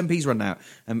 hang on, my 10p's run out.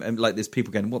 And like there's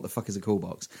people going, what the fuck is a call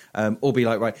box? Or be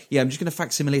like, right, yeah, I'm just going to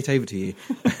facsimilate over to you.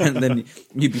 And then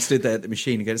you'd be stood there at the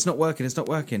machine and go, it's not working.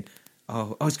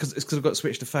 Oh, it's because I've got to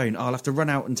switch to phone. Oh, I'll have to run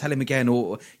out and tell him again.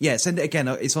 Or yeah, send it again.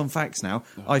 It's on fax now.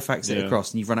 I fax it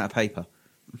across and you've run out of paper.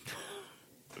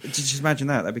 Just imagine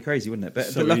that. That'd be crazy, wouldn't it?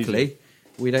 But luckily,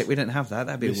 we don't have that.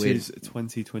 That'd be This a weird, is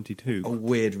 2022. a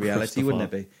weird reality, wouldn't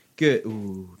it be? Good.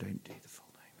 Ooh, don't do the full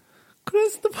name.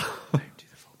 Christopher. Don't do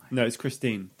the full name. No, it's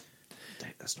Christine.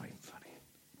 That's not even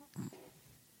funny.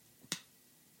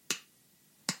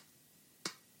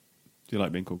 Do you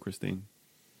like being called Christine?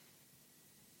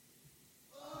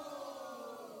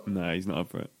 No, he's not up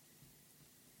for it.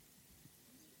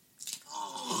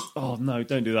 Oh no,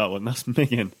 don't do that one. That's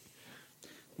Megan.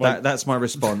 Well, That's my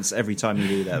response every time you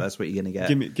do that. That's what you're going to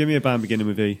get. give me a band beginning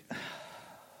with E.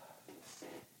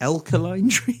 Alkaline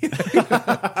Trio.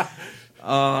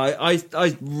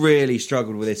 I really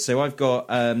struggled with this. So I've got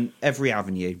Every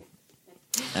Avenue,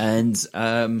 and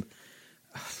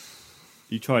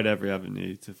You tried every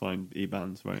avenue to find E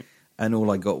bands, right? all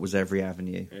I got was Every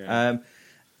Avenue. Yeah.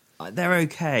 They're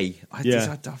okay. I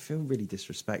feel really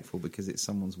disrespectful because it's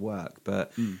someone's work,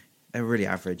 but they're really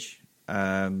average.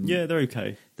 Yeah, they're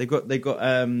okay. They've got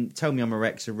Tell Me I'm a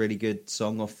Wreck's a really good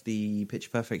song off the Picture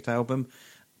Perfect album.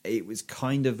 It was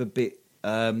kind of a bit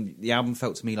the album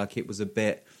felt to me like it was a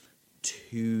bit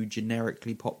too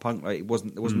generically pop punk. Like there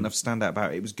wasn't enough standout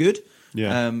about it. It was good.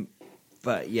 Yeah.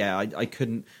 But yeah, I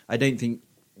don't think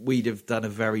we'd have done a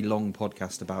very long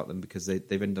podcast about them because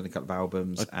they've only done a couple of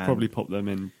albums. I'd probably pop them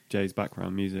in Jay's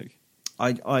background music.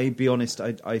 I'd be honest,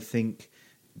 I think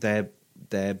they're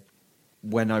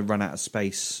when I run out of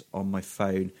space on my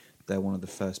phone, they're one of the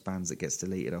first bands that gets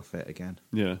deleted off it again.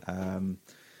 Yeah.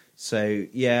 So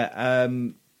yeah,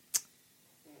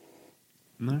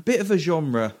 No? bit of a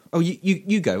genre. Oh,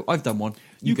 you go. I've done one.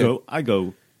 You go, I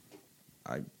go.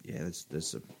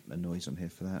 There's a noise on here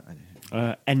for that.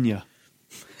 I don't Enya.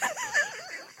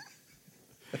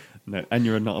 No,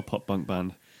 Enya are not a pop punk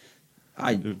band.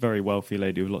 A very wealthy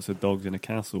lady with lots of dogs in a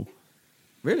castle.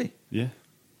 Really? Yeah.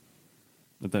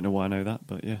 I don't know why I know that,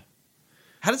 but yeah.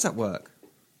 How does that work?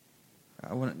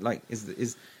 I want like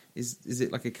is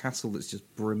it like a castle that's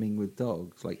just brimming with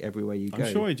dogs, like everywhere you go?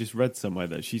 I'm sure I just read somewhere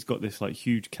that she's got this like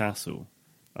huge castle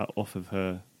off of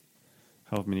her,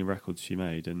 however many records she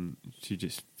made, and she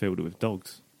just filled it with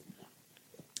dogs.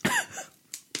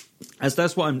 As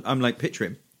that's what I'm like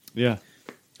picturing. Yeah.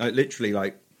 Literally,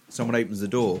 like someone opens the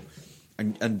door,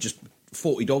 and just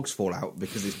 40 dogs fall out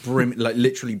because it's like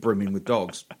literally brimming with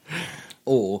dogs.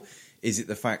 Or is it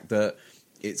the fact that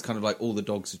it's kind of like all the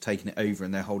dogs have taken it over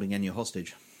and they're holding Enya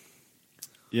hostage?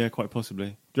 Yeah, quite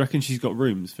possibly. Do you reckon she's got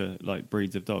rooms for like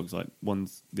breeds of dogs? Like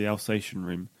one's the Alsatian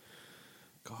room.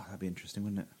 God, that'd be interesting,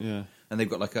 wouldn't it? Yeah. And they've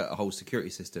got like a whole security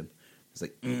system. It's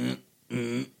like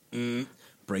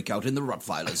break out in the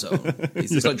Rottweiler zone.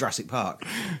 It's just like Jurassic Park,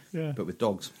 Yeah. but with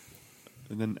dogs.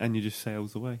 And then Enya just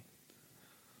sails away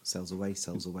Sails away,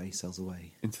 sails away, sails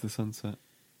away. into the sunset.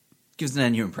 Gives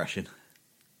an Enya impression.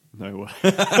 No way.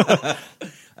 I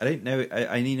don't know. I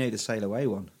only know the sail away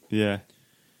one. Yeah.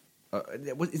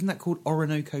 Isn't that called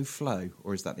Orinoco Flow,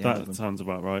 or is that the end of That them? sounds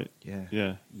about right. Yeah.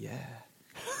 Yeah. Yeah.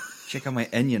 Check out my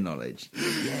Enya knowledge.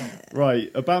 Yeah.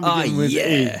 Right. A band beginning with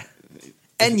yeah. E.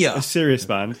 Enya. A serious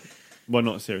band. Well,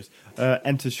 not serious.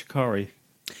 Enter Shikari.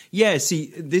 Yeah, see,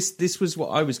 this was what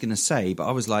I was going to say, but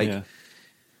I was like, Yeah.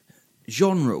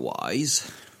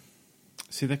 genre-wise...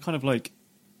 See, they're kind of like...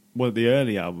 Well, the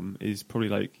early album is probably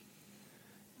like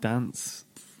dance,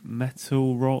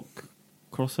 metal, rock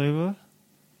crossover.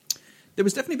 There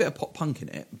was definitely a bit of pop punk in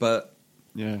it, but...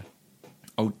 Yeah.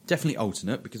 Oh, definitely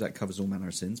alternate, because that covers all manner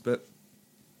of sins, but...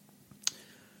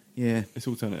 Yeah. It's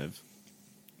alternative.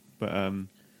 But,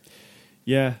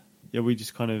 yeah, we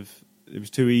just kind of... It was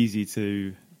too easy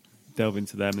to delve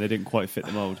into them, and they didn't quite fit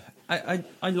the mould. I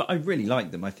really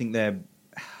like them. I think they're...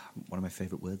 One of my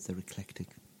favourite words, they're eclectic.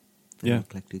 Very Yeah.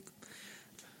 eclectic.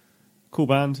 Cool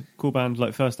band.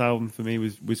 Like, first album for me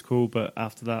was cool, but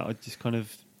after that, I just kind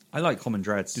of... I like Common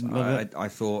Dreads. Didn't love it. I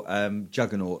thought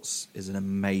Juggernauts is an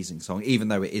amazing song, even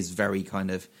though it is very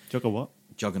kind of... Juggle what?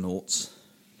 Juggernauts,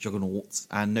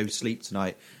 and No Sleep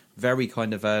Tonight. Very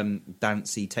kind of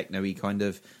dancey, techno-y kind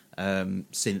of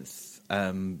synth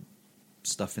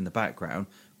stuff in the background.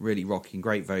 Really rocking,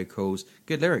 great vocals,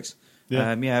 good lyrics. Yeah.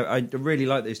 I really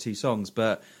like those two songs,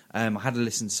 but I had to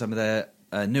listen to some of their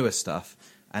newer stuff,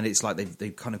 and it's like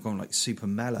they've kind of gone like super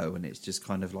mellow, and it's just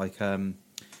kind of like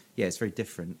it's very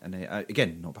different. And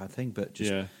again, not a bad thing, but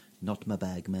just not my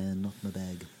bag, man, not my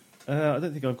bag. I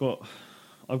don't think I've got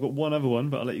one other one,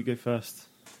 but I'll let you go first.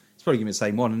 It's probably going to be the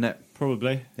same one, isn't it?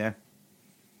 Probably. Yeah.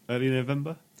 Early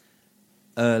November?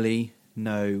 Early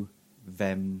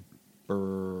November.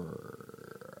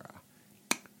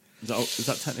 Is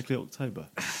that technically October?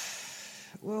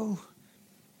 Well,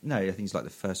 no, I think it's like the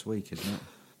first week, isn't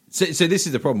it? So this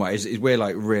is the problem, right? Is we're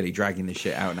like really dragging this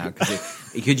shit out now.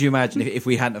 Because could you imagine if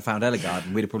we hadn't have found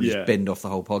Ellegarden, we'd have probably just binned off the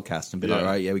whole podcast and be like,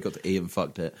 right, yeah, we got to E and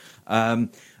fucked it.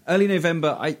 Early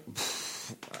November,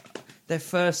 their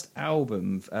first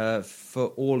album for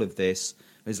all of this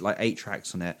was like 8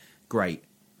 tracks on it. Great.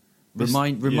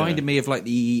 Reminded me of like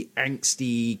the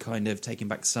angsty kind of Taking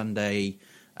Back Sunday.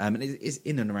 And it's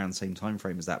in and around the same time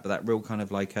frame as that, but that real kind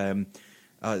of like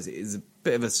it's a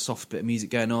bit of a soft bit of music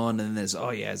going on, and then there's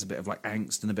a bit of like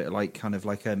angst and a bit of like kind of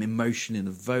like emotion in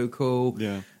the vocal,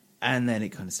 and then it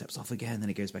kind of steps off again, then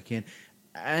it goes back in,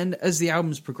 and as the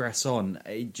albums progress on,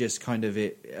 it just kind of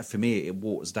for me it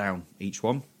waters down each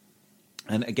one,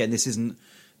 and again this isn't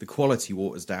the quality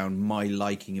waters down, my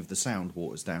liking of the sound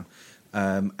waters down.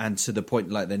 And to the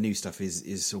point, like their new stuff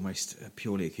is almost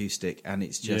purely acoustic, and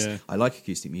it's just I like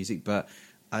acoustic music, but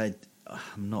I'm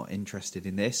not interested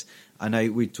in this. I know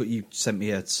you sent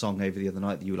me a song over the other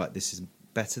night that you were like, "This is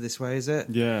better this way," is it?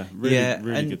 Yeah,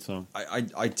 really good song.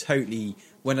 I totally,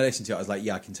 when I listened to it, I was like,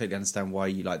 yeah, I can totally understand why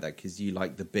you like that, because you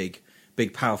like the big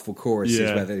powerful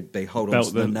choruses where they hold on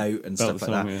to the note and stuff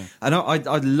like that. Yeah. And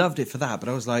I loved it for that, but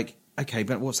I was like, okay,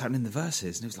 but what's happening in the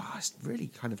verses? And it was like, it's really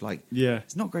kind of like,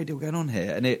 it's not a great deal going on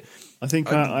here. And I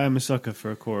think I am a sucker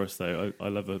for a chorus, though. I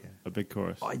love a big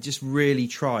chorus. I just really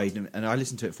tried, and I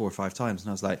listened to it 4 or 5 times, and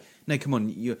I was like, no, come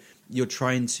on, you're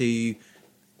trying to.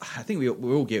 I think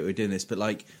we're all guilty of doing this, but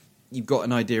like, you've got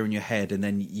an idea in your head, and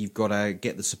then you've got to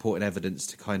get the supporting evidence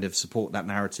to kind of support that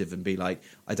narrative and be like,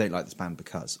 I don't like this band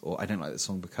because, or I don't like this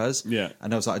song because. Yeah.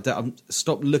 And I was like,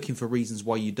 stop looking for reasons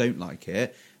why you don't like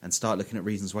it and start looking at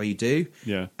reasons why you do.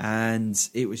 Yeah. And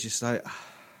it was just like,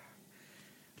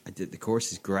 the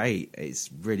chorus is great.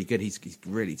 It's really good. He's a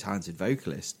really talented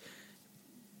vocalist.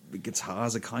 The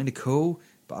guitars are kind of cool,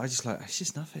 but I just like, it's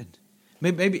just nothing.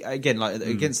 Maybe again, like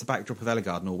against the backdrop of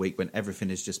Ellegarden all week, when everything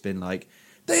has just been like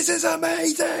this is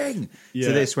amazing, Yeah.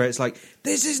 to this where it's like,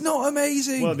 this is not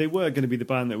amazing. Well, they were going to be the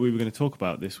band that we were going to talk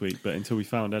about this week, but until we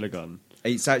found Elegarden.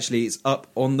 It's up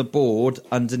on the board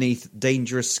underneath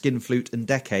Dangerous, Skin Flute and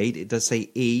Decade. It does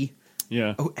say E.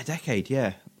 Yeah. Oh, a Decade,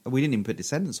 yeah. We didn't even put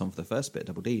Descendants on for the first bit,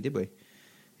 Double D, did we?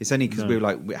 It's only because we were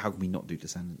like, how can we not do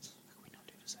Descendants? How can we not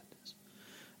do Descendants?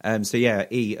 So yeah,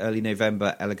 E, early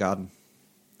November, Elegarden.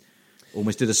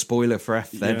 Almost did a spoiler for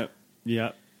F then.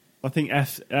 Yeah. I think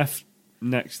F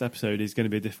next episode is going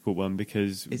to be a difficult one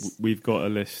because we've got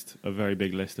a very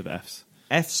big list of Fs.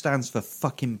 F stands for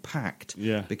fucking packed.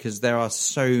 Yeah. Because there are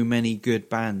so many good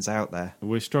bands out there.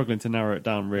 We're struggling to narrow it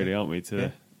down, really, aren't we,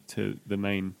 to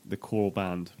the core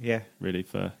band. Yeah. Really,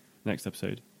 for next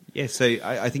episode. Yeah, so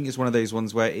I think it's one of those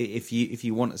ones where if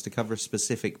you want us to cover a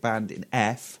specific band in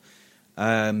F,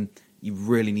 you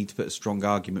really need to put a strong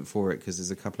argument for it because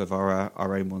there's a couple of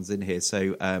our own ones in here.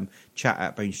 So chat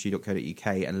at bonestew.co.uk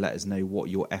and let us know what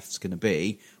your F's going to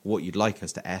be, what you'd like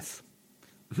us to F.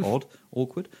 Odd,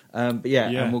 awkward, but yeah,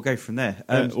 and we'll go from there.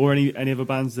 Or any other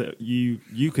bands that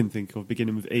you can think of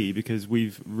beginning with E, because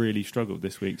we've really struggled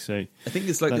this week. So I think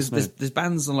it's like there's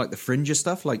bands on like the fringe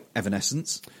stuff, like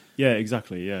Evanescence. Yeah,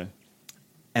 exactly. Yeah,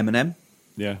 Eminem.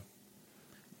 Yeah,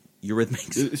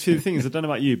 Eurythmics. See, the thing is, I don't know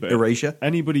about you, but Erasure.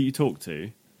 Anybody you talk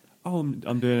to, I'm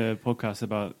doing a podcast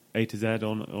about A to Z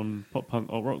on pop punk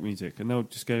or rock music, and they'll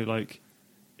just go like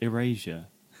Erasure,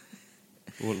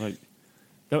 or like.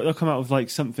 They'll come out with like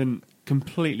something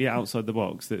completely outside the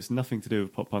box that's nothing to do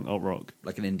with pop punk alt rock,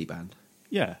 like an indie band.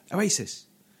 Yeah, Oasis.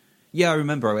 Yeah, I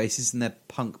remember Oasis in their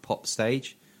punk pop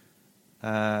stage.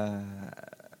 Awkward.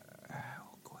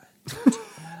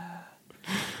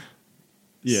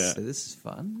 Yeah. So this is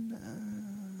fun.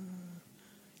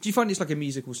 Do you find it's like a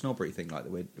musical snobbery thing, like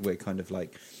that we're kind of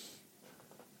like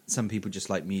some people just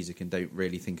like music and don't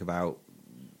really think about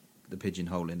the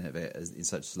pigeonholing of it as in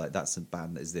such as like that's a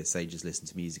band that is this, they just listen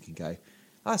to music and go,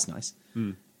 oh, that's nice.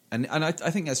 And I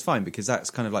think that's fine because that's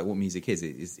kind of like what music is.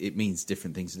 It means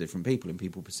different things to different people and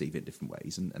people perceive it different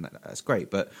ways, and that's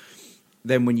great. But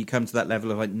then when you come to that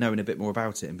level of like knowing a bit more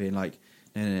about it and being like,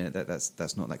 no,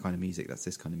 that's not that kind of music, that's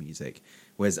this kind of music.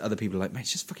 Whereas other people are like, man,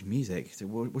 it's just fucking music. So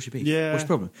what's your beef? Yeah, what's your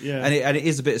problem? Yeah. And it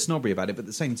is a bit of snobbery about it, but at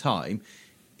the same time,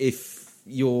 if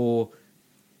you're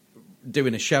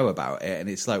doing a show about it and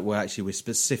it's like, well, actually we're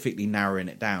specifically narrowing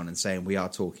it down and saying we are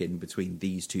talking between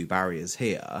these two barriers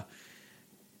here.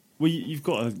 Well, you've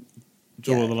got to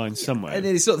draw the line somewhere. And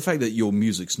it's not the fact that your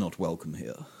music's not welcome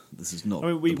here. This is not the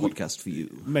podcast for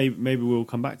you. Maybe we'll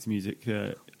come back to music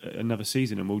another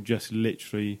season and we'll just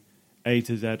literally A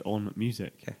to Z on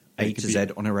music. Yeah. A to Z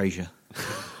on Erasure.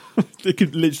 It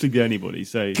could literally be anybody.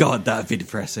 So God, that'd be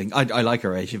depressing. I like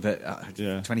Erasure, but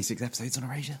 26 episodes on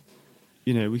Erasure.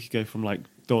 You know, we could go from like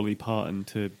Dolly Parton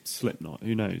to Slipknot.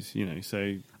 Who knows? You know,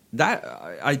 so that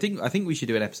I think we should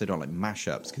do an episode on like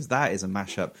mashups because that is a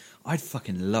mashup. I'd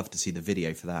fucking love to see the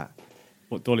video for that.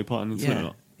 What, Dolly Parton and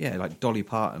Slipknot? Yeah, like Dolly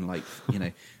Parton, like you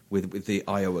know, with the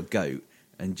Iowa goat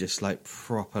and just like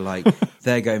proper like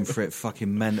they're going for it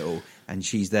fucking mental, and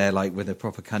she's there like with a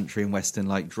proper country and western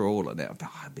like drawl on it.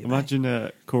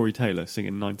 Imagine Corey Taylor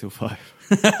singing 9 till 5.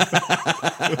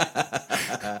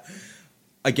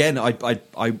 Again,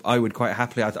 I would quite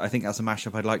happily. I think that's a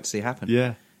mashup I'd like to see happen.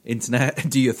 Yeah, internet,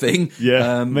 do your thing.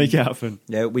 Yeah, make it happen.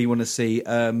 Yeah, we want to see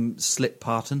Slip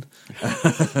Parton,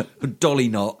 Dolly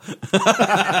Knot.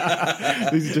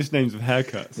 These are just names of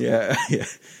haircuts. Yeah.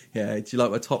 Do you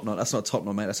like my top knot? That's not a top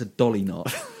knot, mate. That's a Dolly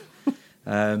Knot.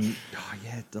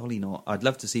 Dolly Knot. I'd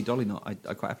love to see Dolly Knot.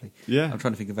 I quite happily. Yeah, I'm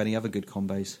trying to think of any other good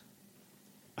combos.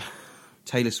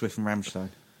 Taylor Swift and Rammstein.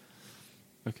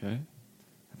 Okay,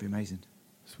 that'd be amazing.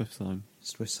 Swift sign.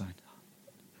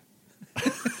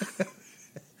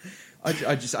 I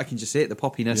can just see it, the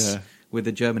poppiness with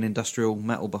the German industrial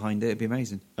metal behind it. It'd be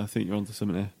amazing. I think you're onto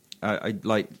something here. I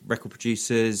like record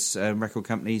producers, record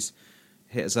companies.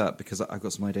 Hit us up because I've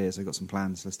got some ideas. I've got some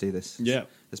plans. Let's do this.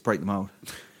 Let's break the mold.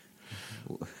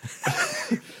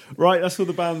 Right, that's all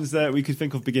the bands that we could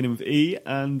think of beginning with E,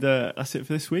 and that's it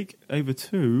for this week. Over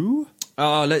to...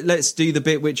 let's do the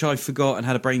bit which I forgot and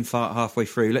had a brain fart halfway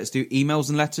through. Let's do emails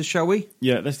and letters, shall we?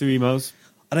 Yeah, let's do emails.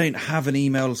 I don't have an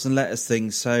emails and letters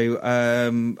thing, so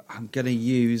I'm going to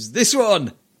use this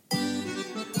one.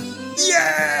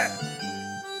 Yeah!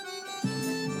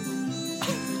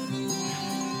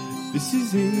 This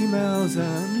is emails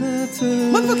and letters.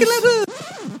 Motherfucking letters!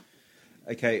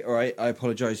 Okay, all right. I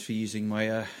apologise for using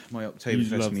my my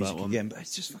Oktoberfest music again, but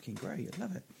it's just fucking great. I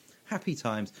love it. Happy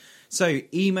times. So,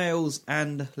 emails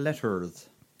and letters.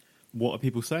 What are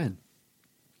people saying?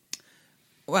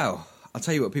 Well, I'll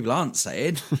tell you what people aren't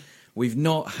saying. We've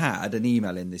not had an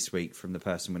email in this week from the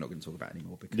person we're not going to talk about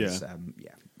anymore because,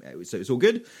 so it's all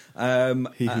good.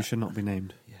 He who should not be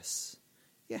named.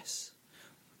 Yes.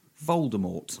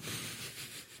 Voldemort.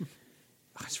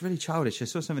 It's really childish. I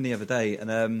saw something the other day,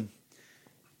 and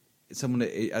someone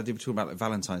I did talk about like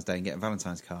Valentine's Day and getting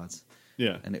Valentine's cards.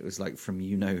 Yeah. And it was like from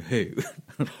you know who.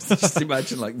 Just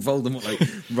imagine like Voldemort like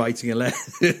writing a letter.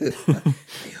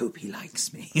 I hope he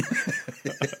likes me.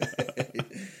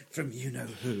 From you know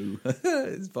who.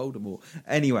 It's Voldemort.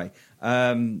 Anyway,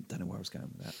 don't know where I was going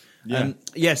with that.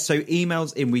 Yeah. So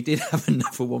emails in. We did have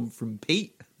another one from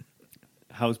Pete.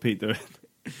 How's Pete doing?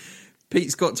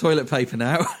 Pete's got toilet paper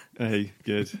now. Hey,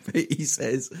 good. He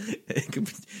says,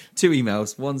 2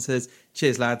 emails. One says,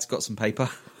 cheers lads, got some paper.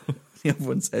 The other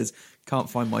one says, can't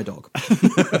find my dog.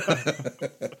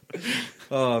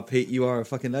 Oh, Pete, you are a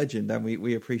fucking legend, and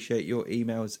we appreciate your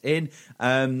emails in.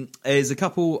 There's a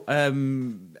couple,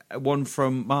 one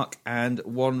from Mark and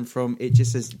one from, it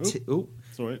just says,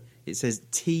 Sorry. It says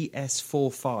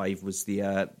TS45 was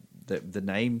the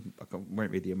name. I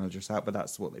won't read the email address out, but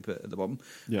that's what they put at the bottom.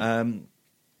 Yeah.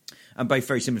 And both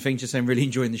very similar things, just saying really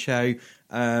enjoying the show,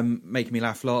 making me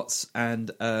laugh lots, and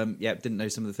didn't know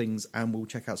some of the things, and we'll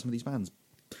check out some of these bands.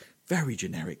 Very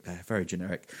generic there, very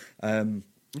generic.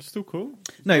 It's still cool.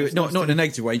 No, not in a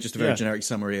negative way, just a very generic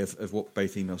summary of what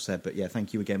both emails said. But yeah,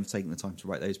 thank you again for taking the time to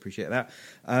write those. Appreciate that.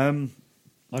 I've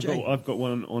got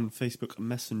one on Facebook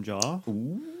Messenger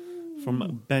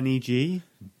from Benny G.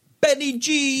 Benny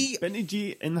G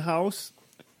in the house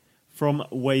from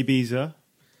Waybiza.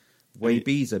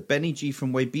 Waybiza. Benny G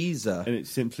from Waybiza. And it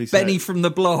simply said... Benny from the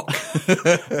block.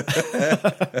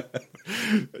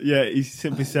 Yeah, he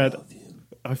simply said,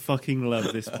 I fucking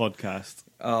love this podcast.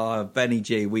 Oh, Benny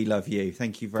G, we love you.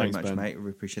 Thank you very much, Ben. mate. We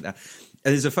appreciate that.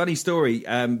 And there's a funny story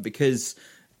because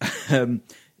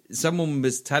someone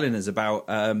was telling us about...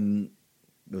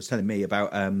 was telling me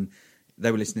about...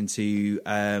 they were listening to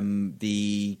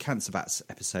the Cancer Bats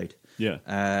episode. Yeah.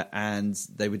 And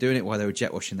they were doing it while they were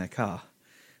jet washing their car.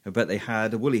 But they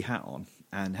had a woolly hat on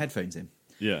and headphones in.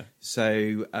 Yeah.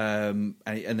 So, and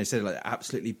they said like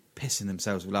absolutely pissing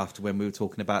themselves with laughter when we were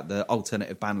talking about the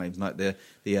alternative band names, like the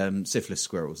syphilis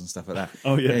squirrels and stuff like that.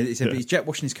 Oh, yeah. He said Yeah. he's jet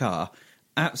washing his car,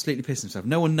 absolutely pissing himself.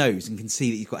 No one knows and can see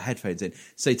that he's got headphones in.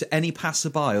 So to any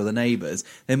passerby or the neighbours,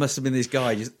 there must have been this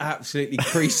guy just absolutely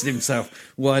creasing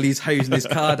himself while he's hosing his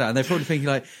car down. They're probably thinking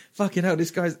like, fucking hell,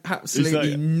 this guy's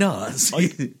absolutely nuts. I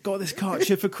got this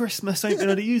cartridge for Christmas, ain't been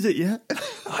able to use it yet.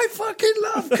 I fucking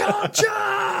love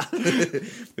culture.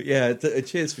 But yeah,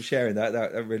 cheers for sharing that.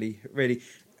 That really, really,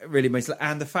 really makes.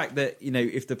 And the fact that, you know,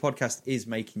 if the podcast is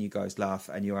making you guys laugh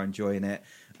and you are enjoying it,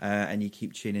 and you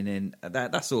keep tuning in,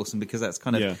 that's awesome, because that's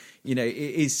kind of you know, it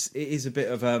is a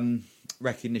bit of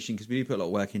recognition, because we do put a lot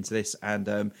of work into this,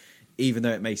 and even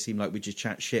though it may seem like we just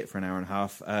chat shit for an hour and a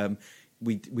half,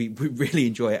 we really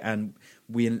enjoy it, and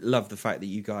we love the fact that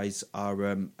you guys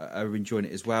are enjoying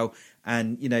it as well.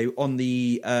 And you know, on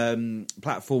the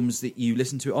platforms that you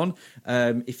listen to it on,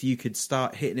 if you could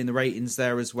start hitting in the ratings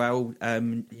there as well,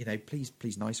 you know,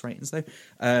 please nice ratings though.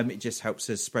 It just helps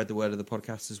us spread the word of the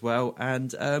podcast as well,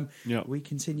 and we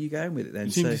continue going with it then.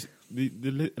 So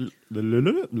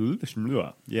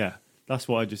yeah, that's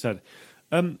what I just said.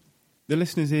 The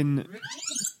listeners in,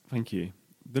 thank you.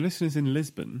 The listeners in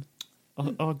Lisbon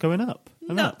are going up.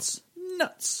 Nuts.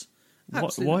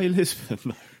 Why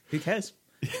Lisbon? Who cares?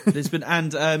 Lisbon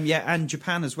and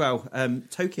Japan as well.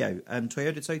 Tokyo,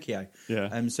 Toyota Tokyo.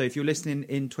 Yeah. So if you're listening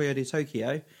in Toyota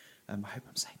Tokyo, I hope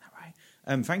I'm saying that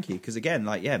right. Thank you, because again,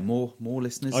 more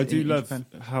listeners. I do love Japan.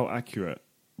 how accurate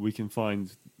we can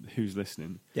find who's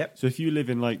listening. Yep. So if you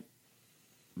live in like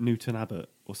Newton Abbot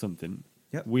or something,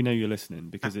 we know you're listening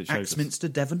because it shows Axminster,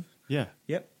 Devon. Yeah.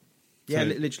 Yep. Yeah,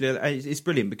 literally, it's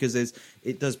brilliant because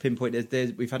it does pinpoint.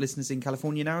 We've had listeners in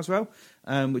California now as well,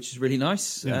 which is really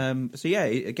nice. Yeah. So yeah,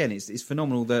 again, it's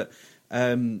phenomenal that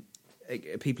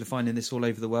people are finding this all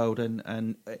over the world,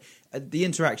 and the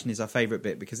interaction is our favourite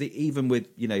bit, because even with,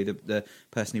 you know, the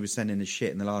person who was sending us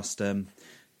shit in the last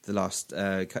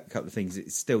couple of things,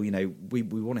 it's still, you know, we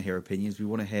want to hear opinions. We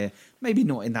want to hear, maybe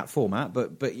not in that format,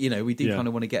 but you know, we do kind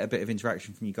of want to get a bit of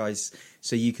interaction from you guys,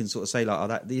 so you can sort of say like, oh,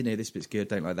 that, you know, this bit's good,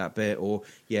 don't like that bit, or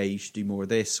yeah, you should do more of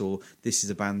this, or this is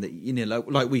a band that, you know,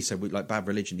 like we said, like Bad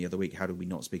Religion the other week. How did we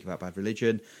not speak about Bad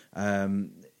Religion?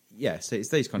 Yeah, so it's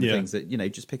those kind of things that, you know,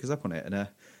 just pick us up on it and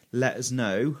let us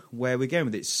know where we're going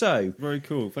with it. So very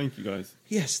cool. Thank you, guys.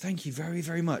 Yes, thank you very,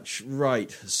 very much.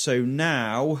 Right, so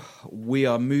now we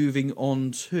are moving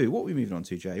on to... What are we moving on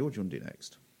to, Jay? What do you want to do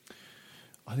next?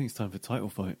 I think it's time for Title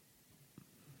Fight.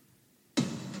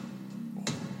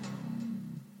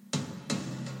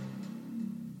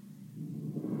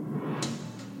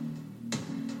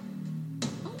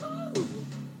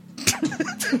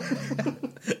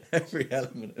 Every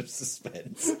element of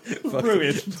suspense.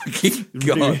 Ruined. Fucking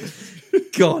gone.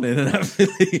 Gone in an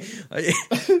absolutely...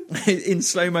 in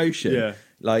slow motion. Yeah.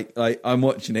 Like I'm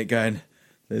watching it going,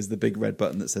 there's the big red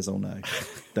button that says, oh no,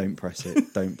 don't press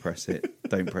it, don't press it,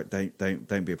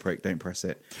 don't be a prick, don't press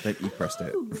it. You pressed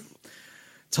it.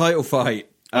 Title fight.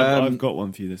 I've got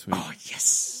one for you this week. Oh,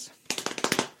 yes.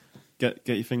 Get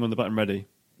your finger on the button ready.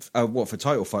 What, for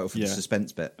title fight or for the Yeah.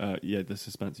 suspense bit? Yeah, the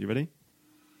suspense. You ready?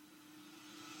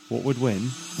 What would win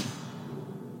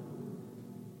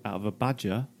out of a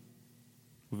badger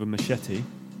with a machete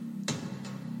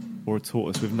or a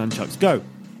tortoise with nunchucks? Go!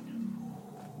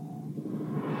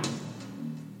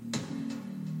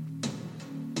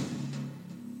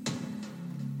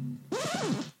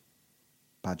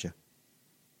 Badger.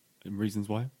 And reasons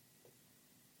why?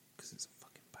 Because it's a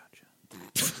fucking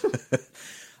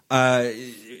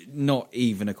badger. Not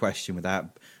even a question with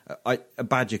that. A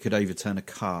badger could overturn a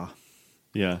car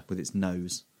Yeah. with its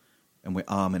nose, and we're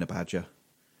arming a badger.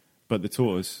 But the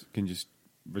tortoise can just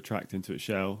retract into its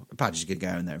shell. A badger's going to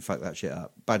go in there and fuck that shit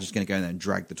up. Badger's going to go in there and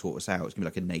drag the tortoise out. It's going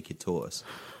to be like a naked tortoise.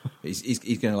 He's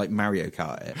going to like Mario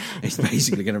Kart it. He's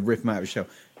basically going to rip him out of his shell,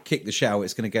 kick the shell.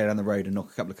 It's going to go down the road and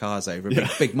knock a couple of cars over. A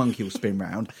big monkey will spin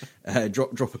round,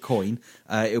 drop a coin.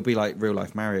 It'll be like real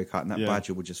life Mario Kart, and that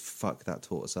badger will just fuck that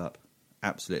tortoise up.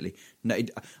 Absolutely. No,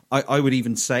 I would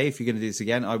even say, if you're going to do this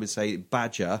again, I would say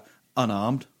badger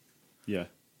unarmed, Yeah.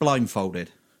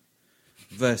 blindfolded,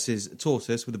 versus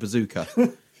tortoise with a bazooka.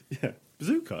 Yeah.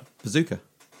 Bazooka? Bazooka.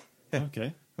 Yeah.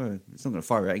 Okay. Well, it's not going to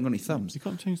fire it. It ain't got any thumbs. You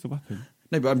can't change the weapon.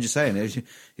 No, but I'm just saying,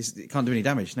 it can't do any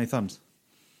damage. No thumbs.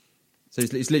 So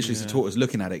it's literally just a tortoise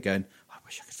looking at it going, I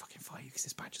wish I could fucking fight you because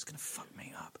this badger's going to fuck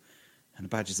me up. And the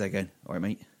badger's there going, all right,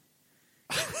 mate.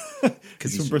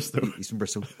 He's from Bristol. He's from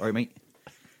Bristol. All right, mate.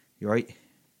 You all right?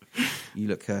 You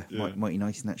look mighty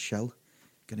nice in that shell.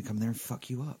 Going to come there and fuck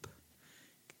you up.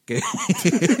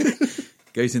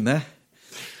 Goes in there,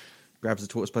 grabs the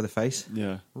tortoise by the face,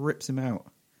 rips him out.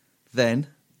 Then,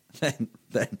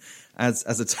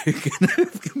 as a token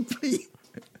of complete,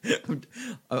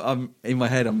 I'm in my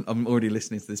head. I'm already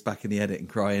listening to this back in the edit and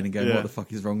crying and going, "What the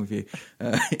fuck is wrong with you?"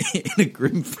 In a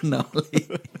grim finale,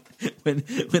 when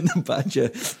the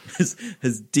badger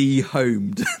has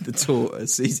dehomed the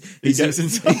tortoise, he's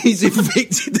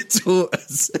evicted the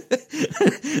tortoise.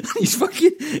 he's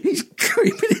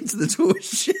creeping into the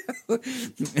tortoise shell,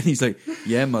 and he's like,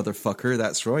 "Yeah, motherfucker,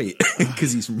 that's right,"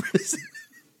 because he's from Bristol.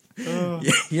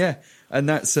 Yeah, and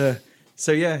that's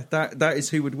so yeah, that is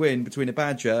who would win between a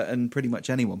badger and pretty much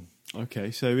anyone. Okay,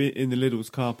 so in the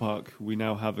Lidl's car park, we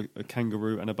now have a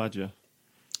kangaroo and a badger.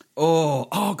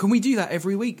 Oh, can we do that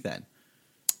every week then?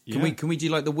 Yeah. Can we do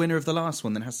like the winner of the last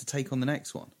one then has to take on the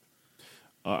next one?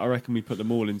 I reckon we put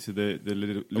them all into the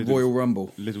Lidl's, Royal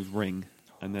Rumble. Lidl's ring,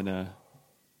 and then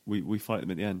we fight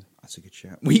them at the end. That's a good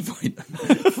shout. We fight them.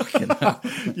 Fucking hell.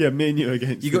 Yeah, me and you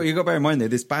against. You got to bear in mind though,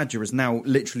 this badger has now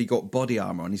literally got body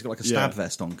armor on. He's got like a stab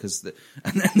vest on and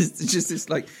then there's just this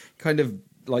like kind of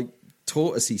like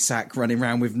tortoisey sack running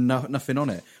around with nothing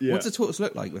on it. Yeah. What's a tortoise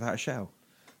look like without a shell?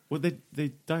 Well,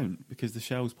 they don't, because the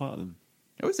shell's part of them.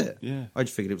 Oh, is it? Yeah. I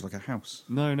just figured it was like a house.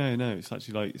 No. It's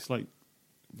actually like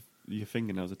your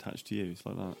fingernails attached to you. It's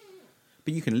like that.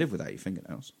 But you can live without your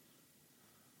fingernails.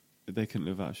 They couldn't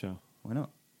live without a shell. Why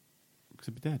not? Because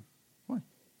they'd be dead. Why?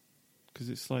 Because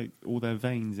it's like all their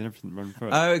veins and everything run through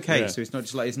it. Oh, okay. Yeah. So it's not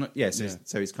just like it's not. Yeah.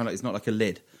 So it's kind of it's not like a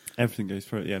lid. Everything goes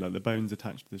through it. Yeah, like the bones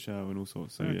attached to the shell and all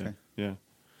sorts. So Okay. yeah.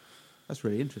 That's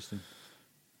really interesting.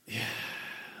 Yeah.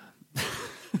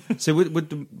 So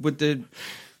would the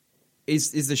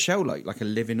is the shell like a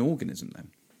living organism then?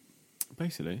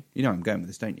 Basically. You know where I'm going with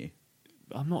this, don't you?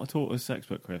 I'm not a tortoise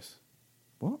expert, Chris.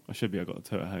 What? I should be. I got a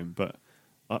tote at home, but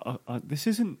this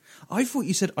isn't. I thought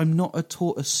you said I'm not a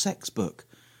tortoise sex book.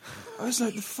 I was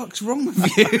like, the fuck's wrong with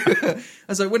you? I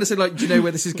was like, when I said like, do you know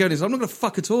where this is going? I'm not going to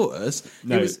fuck a tortoise.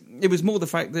 No. It was more the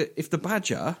fact that if the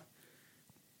badger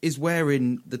is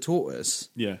wearing the tortoise,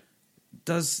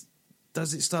 does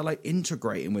it start like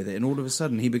integrating with it, and all of a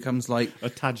sudden he becomes like A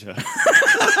Tadger.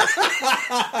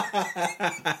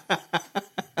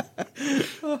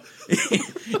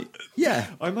 Yeah.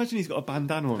 I imagine he's got a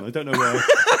bandana on. I don't know where.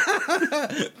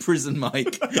 Prison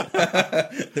Mike.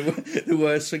 The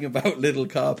worst thing about Little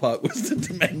Car Park was the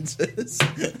Dementors.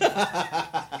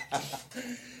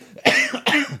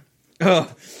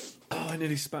 Oh, I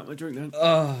nearly spat my drink then.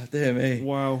 Oh, dear me.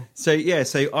 Wow. So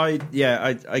I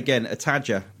again a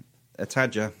Tadger.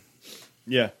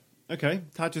 Yeah. Okay.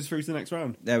 Tadger's through to the next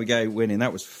round. There we go, winning.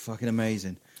 That was fucking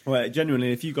amazing. Well,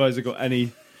 genuinely, if you guys have got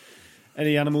any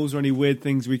animals or any weird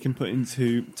things we can put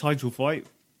into title fight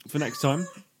for next time,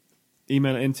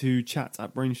 email it into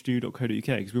chat@brainstew.co.uk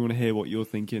because we want to hear what you're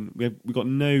thinking. We've got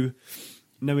no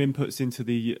inputs into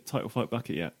the title fight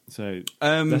bucket yet, so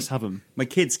let's have them. My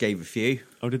kids gave a few.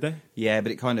 Oh, did they? Yeah,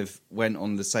 but it kind of went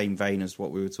on the same vein as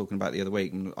what we were talking about the other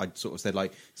week. And I sort of said,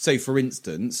 like, so for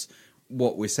instance,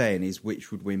 what we're saying is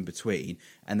which would win between,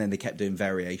 and then they kept doing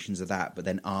variations of that, but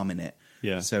then arming it.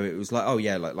 Yeah. So it was like, oh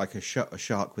yeah, like a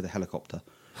shark with a helicopter.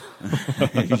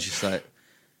 It's just like,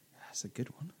 that's a good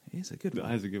one. It is a good one.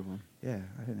 That is a good one. Yeah,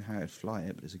 I don't know how I'd fly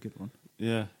it, but it's a good one.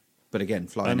 Yeah. But again,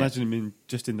 flying I imagine him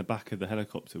just in the back of the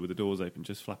helicopter with the doors open,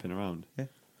 just flapping around. Yeah.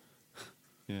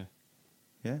 Yeah.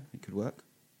 Yeah, it could work.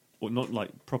 Or not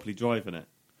like properly driving it.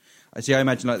 I see. I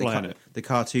imagine like the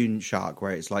cartoon shark,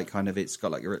 where it's like kind of it's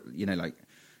got like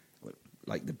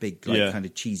like the big kind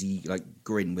of cheesy like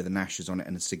grin with an ashes on it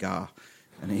and a cigar,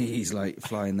 and he's like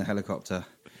flying the helicopter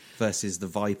versus the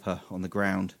viper on the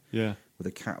ground. Yeah, with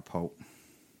a catapult.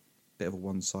 Bit of a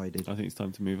one-sided. I think it's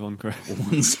time to move on, Chris. A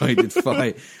one-sided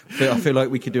fight. I feel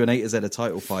like we could do an A to Z of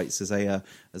title fights as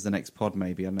the next pod,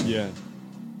 maybe. I don't know. Yeah.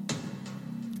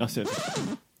 That's it.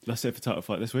 That's it for title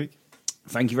fight this week.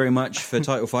 Thank you very much for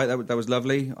title fight. That was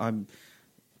lovely.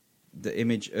 The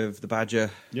image of the badger.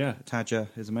 Yeah. Tadger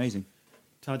is amazing.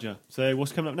 Tadger. So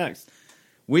what's coming up next?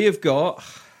 We have got.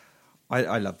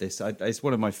 I love this. It's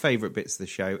one of my favourite bits of the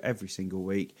show every single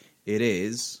week. It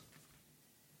is.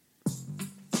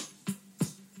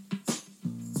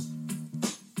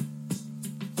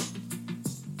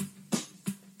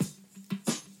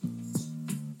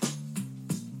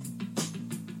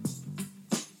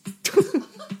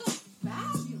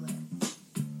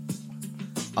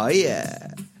 Oh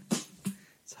yeah.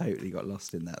 Totally got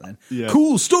lost in that then. Yeah.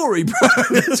 Cool story, bro.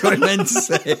 That's what I meant to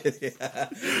say. Yeah.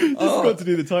 Forgot to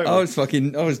do the title. I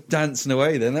was dancing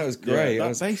away then. That was great. Yeah,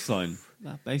 that bass line,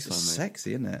 mate.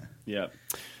 Sexy, isn't it? Yeah.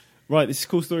 Right, this is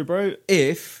Cool Story, Bro.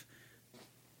 If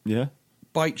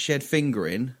Bite Shed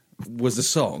Fingering was a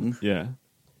song, it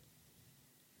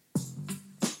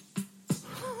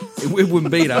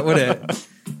wouldn't be that, would it?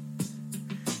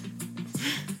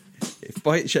 If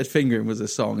Bite Shed Fingering was a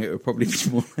song, it would probably be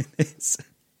more like this.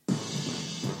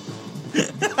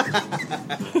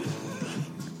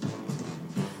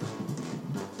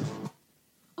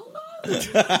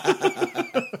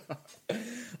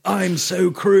 I'm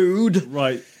so crude.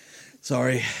 Right.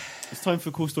 Sorry. It's time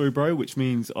for Cool Story, Bro, which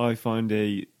means I find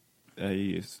a what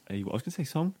I was going to say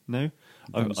song. No.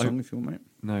 A song if you want, mate.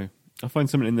 No. I find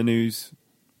something in the news.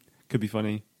 Could be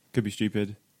funny. Could be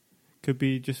stupid. Could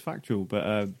be just factual.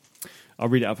 But I'll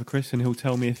read it out for Chris and he'll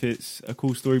tell me if it's a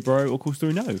Cool Story, Bro or Cool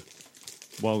Story, No.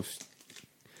 Whilst...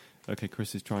 Okay,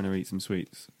 Chris is trying to eat some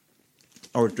sweets.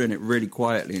 I was doing it really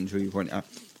quietly until you pointed out.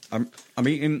 I'm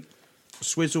eating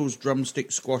Swizzle's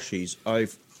drumstick squashies. I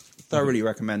thoroughly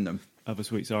recommend them. Other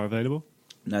sweets are available?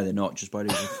 No, they're not. Just buy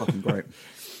these. They're fucking great.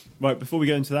 Right, before we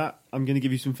go into that, I'm going to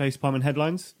give you some facepalm and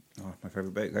headlines. Oh, my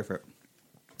favourite bit. Go for it.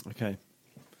 Okay.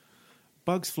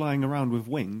 Bugs flying around with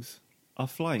wings are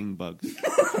flying bugs.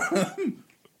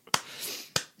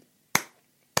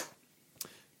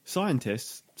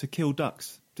 Scientists to kill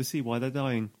ducks to see why they're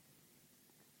dying.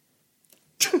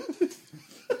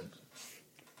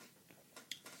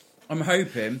 I'm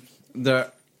hoping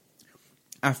that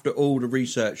after all the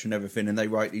research and everything, and they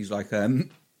write these like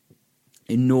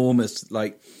enormous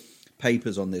like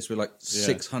papers on this with like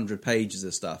 600 pages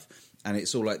of stuff, and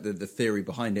it's all like the theory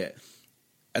behind it,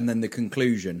 and then the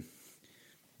conclusion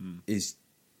is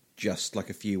just like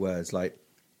a few words like,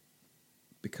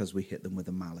 because we hit them with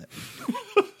a mallet.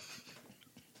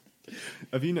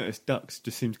 Have you noticed ducks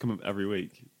just seem to come up every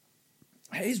week?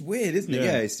 It is weird, isn't it?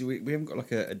 Yeah, we haven't got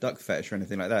like a duck fetish or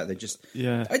anything like that. They're just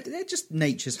they're just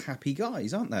nature's happy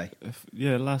guys, aren't they?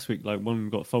 Last week like one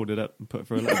got folded up and put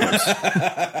for a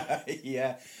letterbox.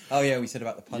 Yeah. Oh yeah, we said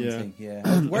about the punting. Yeah.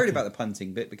 I was worried about the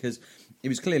punting bit because it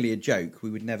was clearly a joke. We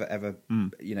would never ever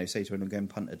say to anyone, go and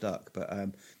punt a duck. But I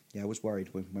was worried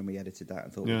when we edited that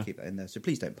and thought we'd keep that in there. So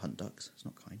please don't punt ducks. It's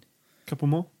not kind. Couple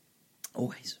more.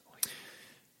 Always.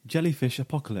 Jellyfish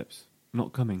apocalypse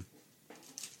not coming.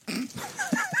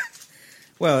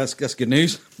 Well, that's good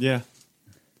news. Yeah.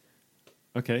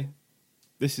 Okay.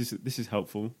 This is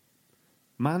helpful.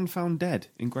 Man found dead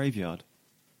in graveyard.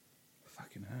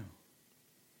 Fucking hell.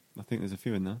 I think there's a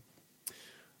few in there.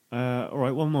 All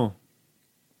right, one more.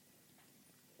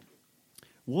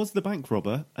 Was the bank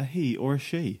robber a he or a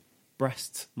she?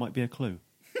 Breasts might be a clue.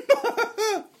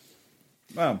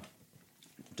 Well,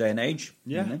 day and age.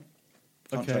 Yeah. Can't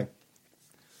Okay. say.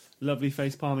 Lovely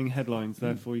face palming headlines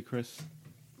there for you, Chris.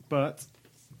 But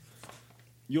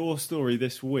your story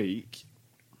this week: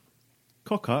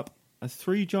 cock up has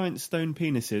 3 giant stone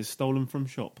penises stolen from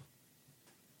shop.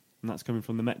 and that's coming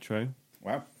from the Metro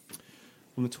Wow.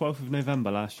 on the 12th of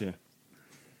November last year.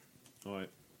 All right.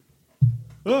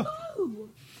 Oh!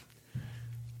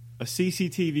 A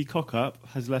CCTV cock-up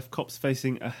has left cops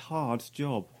facing a hard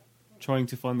job trying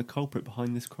to find the culprit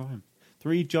behind this crime.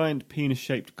 3 giant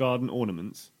penis-shaped garden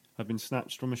ornaments have been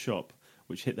snatched from a shop,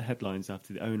 which hit the headlines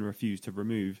after the owner refused to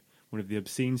remove one of the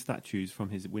obscene statues from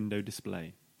his window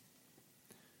display.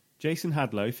 Jason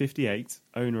Hadlow, 58,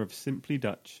 owner of Simply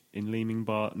Dutch in Leeming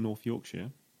Bar, North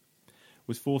Yorkshire,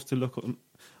 was forced to look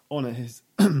on at his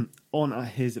on at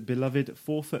his beloved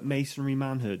 4-foot masonry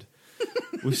manhood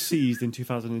was seized in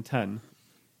 2010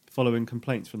 following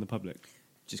complaints from the public.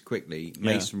 Just quickly,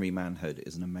 Masonry Manhood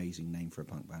is an amazing name for a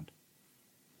punk band.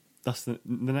 That's the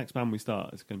next band we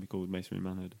start is going to be called Masonry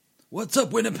Manhood. What's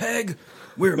up, Winnipeg?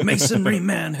 We're Masonry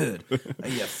Manhood. Are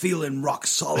you feeling rock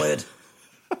solid?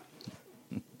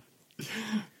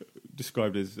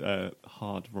 Described as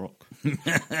hard rock.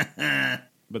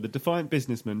 But the defiant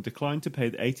businessman declined to pay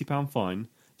the £80 fine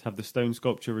to have the stone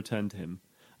sculpture returned to him,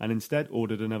 and instead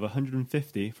ordered another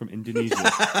 150 from Indonesia.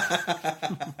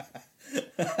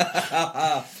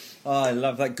 Oh, I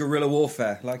love that guerrilla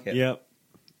warfare. I like it. Yep.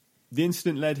 The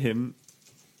incident led him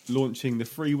launching the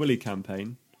Free Willy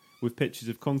campaign, with pictures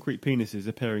of concrete penises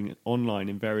appearing online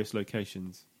in various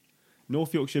locations.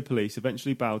 North Yorkshire police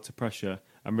eventually bowed to pressure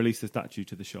and released the statue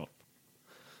to the shop.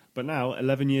 But now,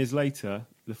 11 years later,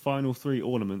 the final 3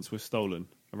 ornaments were stolen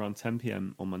around 10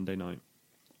 p.m. on Monday night.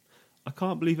 I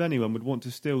can't believe anyone would want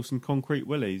to steal some concrete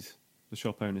willies, the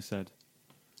shop owner said.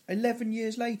 11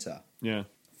 years later? Yeah.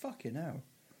 Fucking hell.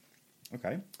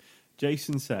 Okay.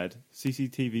 Jason said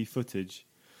CCTV footage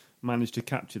managed to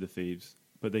capture the thieves,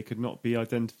 but they could not be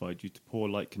identified due to poor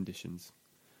light conditions.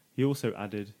 He also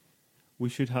added, "We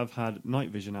should have had night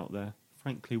vision out there.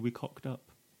 Frankly, we cocked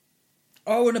up."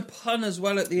 Oh, and a pun as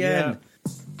well at the end.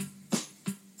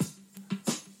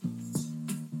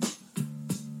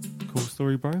 Cool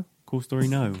story, bro? Cool story,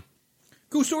 no.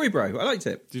 Cool story, bro. I liked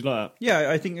it. Did you like that?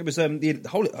 Yeah, I think it was the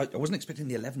whole. I wasn't expecting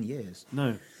the 11 years.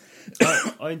 No.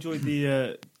 I enjoyed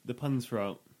the puns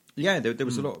throughout. Yeah, there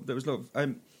was a lot. There was a lot.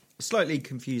 I'm slightly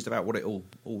confused about what it all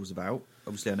was about.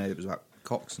 Obviously, I know it was about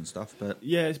cocks and stuff, but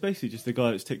Yeah, it's basically just the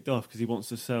guy that's ticked off because he wants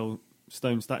to sell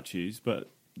stone statues, but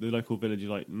the local village is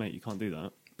like, mate, you can't do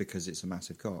that. because it's a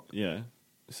massive cock. Yeah.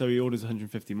 So he orders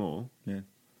 150 more, Yeah.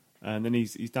 and then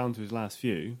he's down to his last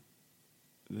few.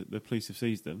 The police have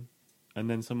seized them, and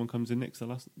then someone comes and nicks the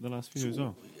last few as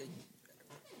well.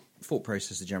 Thought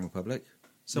process the general public.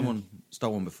 Someone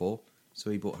stole one before, so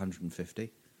he bought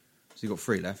 150. So he got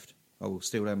 3 left. I will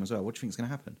steal them as well. What do you think is going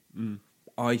to happen?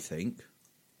 I think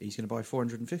he's going to buy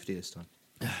 450 this time.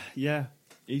 Yeah,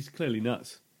 he's clearly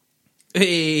nuts.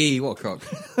 Hey, what a cock.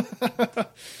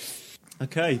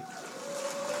 Okay.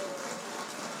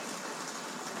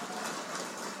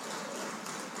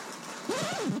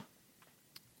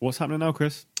 What's happening now,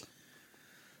 Chris?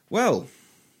 Well,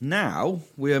 now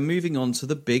we are moving on to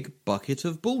the big bucket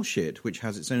of bullshit, which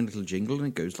has its own little jingle and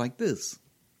it goes like this.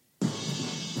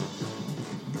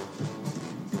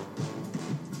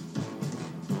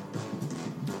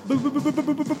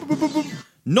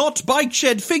 Not bike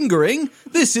shed fingering.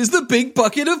 This is the big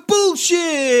bucket of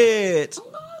bullshit.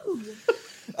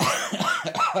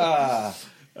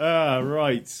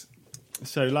 Right.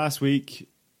 So last week,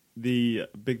 the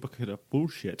big bucket of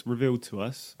bullshit revealed to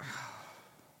us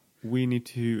we need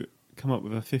to come up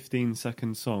with a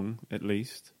 15-second song at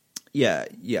least. Yeah.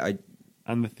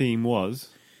 And the theme was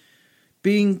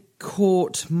Being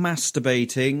caught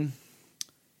masturbating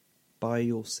by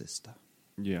your sister.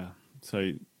 Yeah.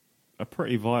 So a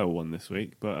pretty vile one this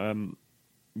week, but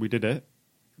we did it.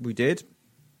 We did.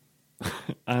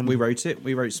 And We wrote it.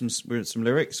 We wrote some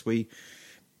lyrics. We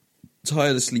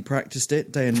tirelessly practiced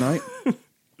it day and night.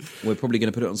 We're probably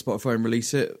going to put it on Spotify and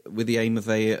release it with the aim of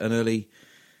an early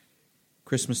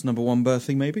Christmas #1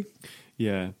 birthing, maybe.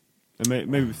 Yeah. And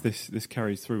maybe if this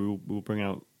carries through, we'll bring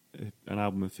out an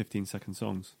album of 15-second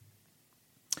songs.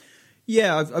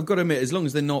 Yeah, I've got to admit, as long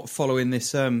as they're not following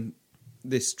this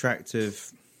this tract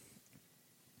of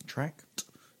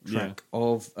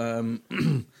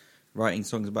writing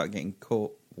songs about getting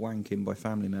caught wanking by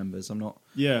family members, I'm not.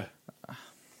 Yeah.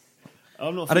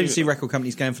 I'm not. I don't see record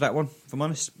companies going for that one, if I'm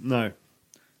honest. No.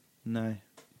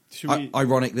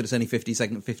 Ironic that it's only 15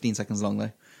 seconds long,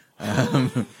 though.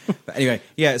 But anyway,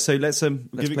 yeah. So let's give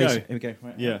it play. go. Here we go.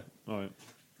 Right, Yeah. All right.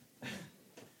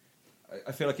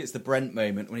 I feel like it's the Brent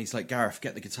moment when he's like, Gareth,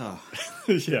 get the guitar.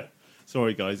 Yeah.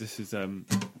 Sorry, guys. This is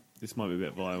this might be a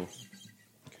bit vile.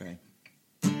 Okay.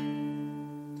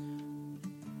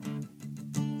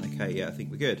 Okay. Yeah, I think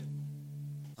we're good.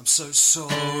 I'm so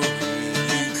sorry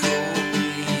you called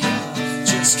me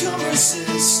just can't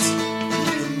resist the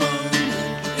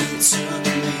moment it took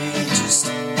me. Just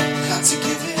had to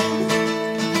give in.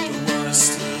 The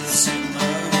worst isn't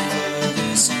over.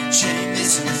 This shame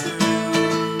isn't through.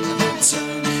 And I don't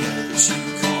care that you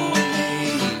caught me.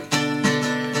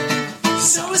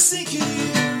 'Cause I was thinking of you.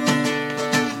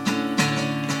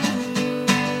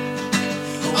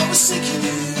 I was thinking of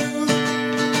you.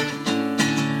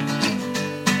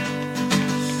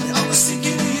 I was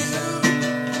thinking of you.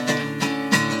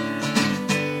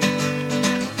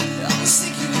 I was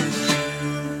thinking of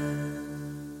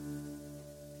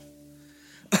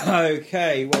you.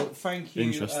 Okay, well, thank you.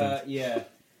 Interesting. Yeah.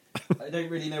 I don't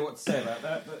really know what to say about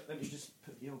that, but let me just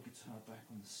put the old guitar back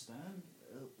on the stand.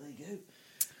 Oh, there you go.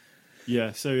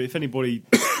 Yeah, so if anybody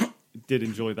did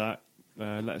enjoy that,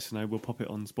 let us know. We'll pop it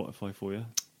on Spotify for you.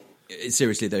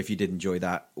 Seriously, though, if you did enjoy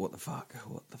that, what the fuck?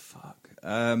 What the fuck?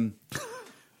 I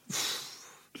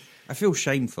feel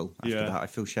shameful after Yeah. that. I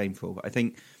feel shameful. I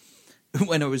think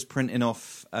when I was printing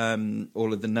off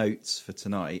all of the notes for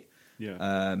tonight,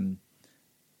 Yeah.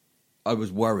 I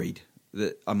was worried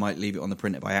that I might leave it on the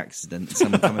printer by accident and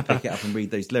someone come and pick it up and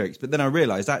read those lyrics. But then I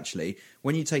realised, actually,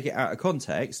 when you take it out of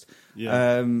context,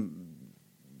 Yeah.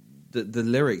 the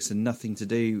lyrics are nothing to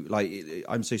do. Like,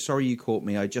 I'm so sorry you caught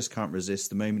me. I just can't resist.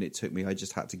 The moment it took me, I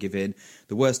just had to give in.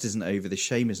 The worst isn't over. The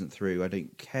shame isn't through. I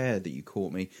don't care that you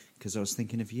caught me because I was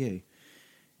thinking of you.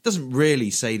 It doesn't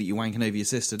really say that you're wanking over your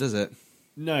sister, does it?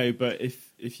 No, but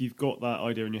if you've got that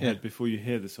idea in your head Yeah. before you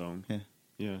hear the song, Yeah.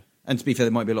 yeah. And to be fair,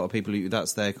 there might be a lot of people who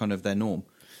that's their kind of their norm.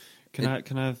 Can I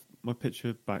have my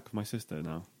picture back of my sister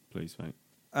now, please, mate?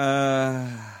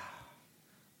 Awkward.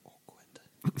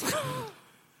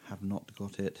 Have not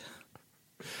got it.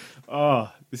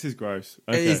 Ah, this is gross.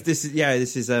 Okay.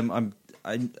 This is. I'm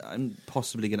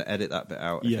possibly going to edit that bit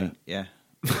out. I Yeah. think. Yeah.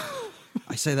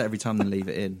 I say that every time, then leave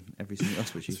it in.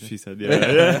 That's what she said. She said,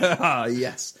 yeah. Ah,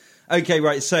 yes. Okay,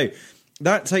 right. So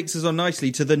that takes us on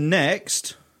nicely to the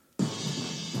next.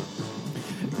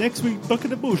 Next week,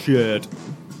 bucket of bullshit.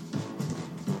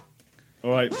 All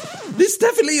right. This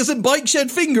definitely isn't bike shed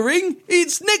fingering.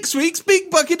 It's next week's big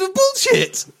bucket of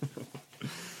bullshit.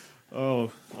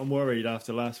 Oh, I'm worried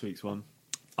after last week's one.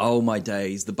 Oh my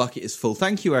days, the bucket is full.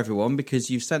 Thank you, everyone, because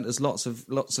you've sent us lots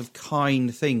of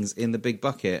kind things in the big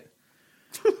bucket.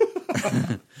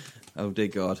 Oh dear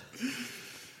God.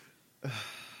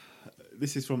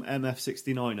 This is from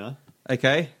MF69er.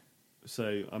 Okay.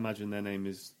 So I imagine their name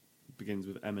begins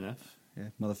with M and F. Yeah,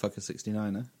 motherfucker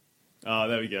 69er. Ah,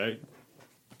 there we go.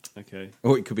 Okay.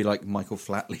 Or it could be like Michael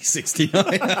Flatley 69,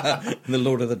 the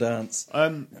Lord of the Dance.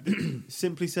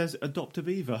 Simply says adopt a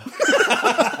beaver.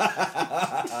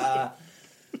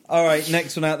 All right,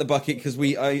 next one out the bucket because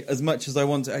as much as I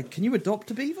want to, can you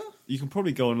adopt a beaver? You can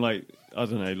probably go on I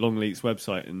don't know, Longleat's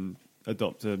website and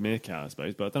adopt a meerkat, I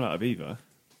suppose, but I don't know how to beaver.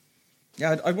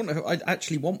 Yeah, I'd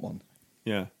actually want one.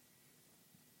 Yeah.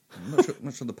 I'm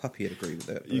not sure the puppy would agree with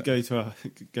it. You but-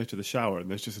 go to the shower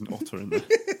and there's just an otter in there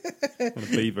and a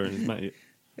beaver and his mate.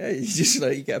 Yeah, you just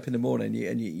you get up in the morning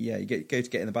and you go to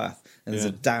get in the bath and there's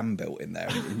Yeah. a dam built in there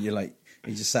and you're like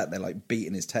he just sat there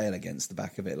beating his tail against the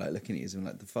back of it looking at you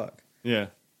and the fuck. Yeah.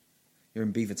 You're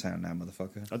in Beavertown now,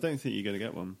 motherfucker. I don't think you're going to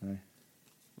get one. No.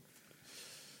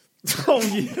 Oh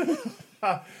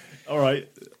yeah. All right.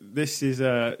 This is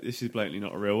blatantly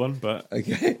not a real one, but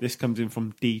Okay. this comes in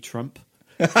from D Trump.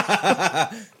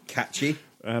 Catchy.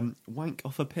 Wank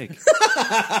off a pig.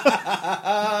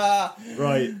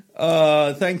 Right.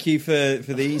 Thank you for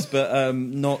these, but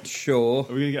not sure.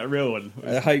 Are we going to get a real one?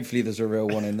 Hopefully there's a real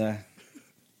one in there.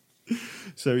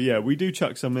 So yeah, we do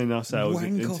chuck some in ourselves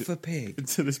Wank off a pig.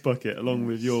 into this bucket along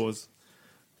with yours.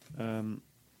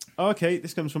 Okay,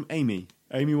 this comes from Amy.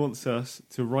 Amy wants us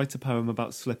to write a poem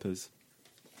about slippers.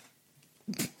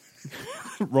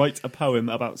 Write a poem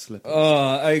about slippers.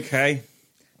 Oh, okay.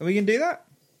 Are we going to do that?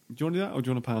 Do you want to do that or do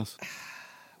you want to pass?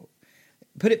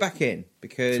 Put it back in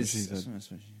because That's what she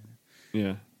said.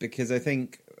 Yeah. because I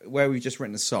think where we've just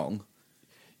written a song,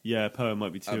 Yeah, a poem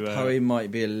might be too... a poem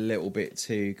might be a little bit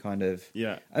too kind of...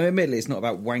 Yeah. I mean, admittedly, it's not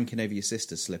about wanking over your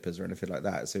sister's slippers or anything like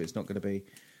that, so it's not going to be...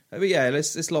 But yeah,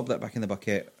 let's lob that back in the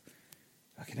bucket.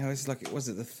 Fucking hell, this is was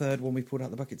it the third one we pulled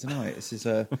out the bucket tonight? This is...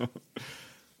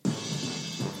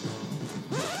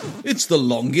 It's the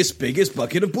longest, biggest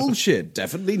bucket of bullshit.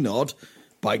 Definitely not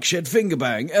bike shed finger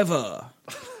bang ever.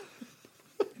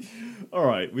 All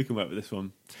right, we can work with this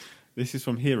one. This is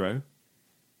from Hero.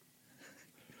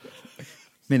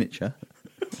 Miniature.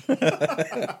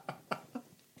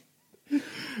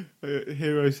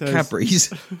 Hero says...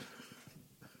 Cadbury's.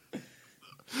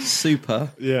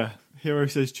 Super. Yeah. Hero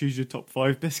says choose your top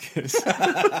 5 biscuits.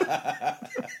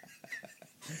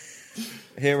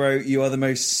 Hero, you are the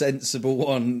most sensible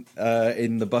one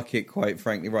in the bucket, quite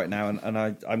frankly, right now, and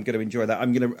I'm going to enjoy that.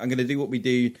 I'm going to do what we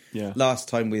do last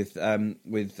time with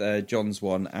John's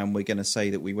one, and we're going to say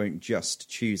that we won't just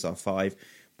choose our 5.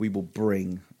 We will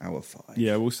bring our 5.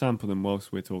 Yeah, we'll sample them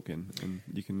whilst we're talking, and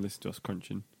you can listen to us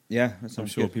crunching. Yeah, that sounds I'm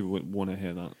sure good. people would want to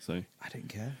hear that. So I don't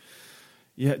care.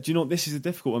 yeah, do you know what? This is a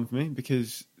difficult one for me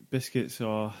because biscuits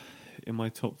are in my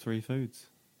top 3 foods.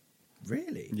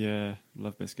 Really? Yeah,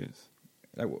 love biscuits.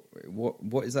 Like,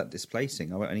 what is that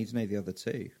displacing? I need to know the other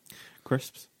 2.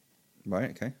 Crisps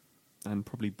Right. Okay. and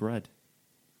probably bread.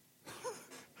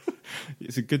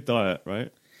 It's a good diet,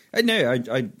 right?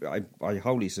 No, I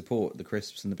wholly support the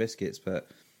crisps and the biscuits, but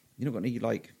you not got any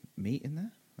like meat in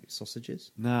there, like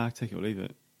sausages, Nah, take it or leave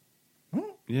it. huh?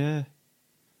 Yeah,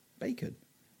 Bacon.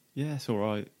 yeah, it's all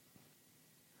right.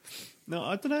 No,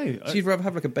 I don't know. So you'd rather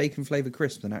have like a bacon flavoured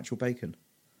crisp than actual bacon?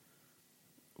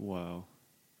 Wow,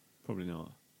 probably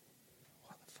not.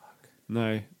 What the fuck?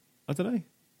 No, I don't know.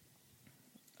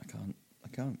 I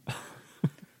can't.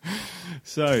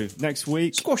 So next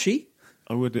week, Squashy.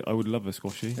 I would love a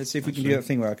squashy. Let's see if we can do that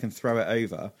thing where I can throw it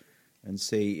over and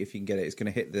see if you can get it. It's going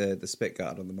to hit the spit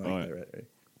guard on the mic. All right. There.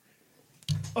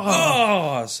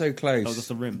 Oh, so close. That was just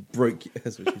the rim. Broke your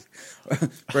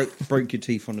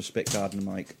teeth on the spit guard on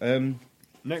the mic.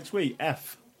 Next week,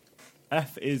 F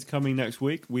is coming next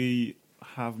week. We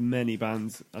have many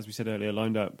bands, as we said earlier,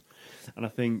 lined up, and I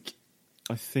think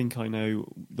I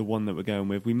know the one that we're going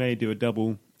with. We may do a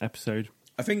double episode.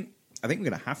 I think we're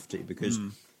going to have to, because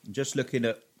just looking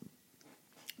at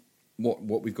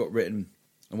what we've got written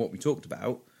and what we talked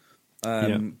about, I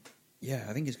think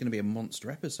it's going to be a monster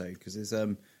episode, because there's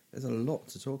a lot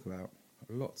to talk about.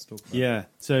 Yeah.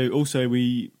 So also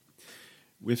we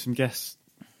have some guests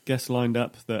lined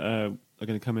up that are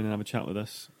going to come in and have a chat with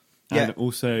us. Yeah. And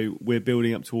also we're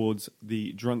building up towards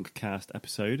the Drunk Cast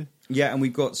episode. Yeah, and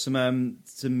we've got some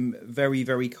very,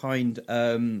 very kind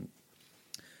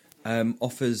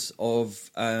offers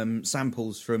of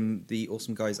samples from the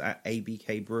awesome guys at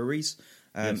ABK Breweries.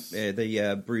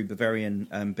 They brew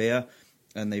Bavarian beer,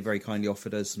 and they very kindly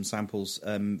offered us some samples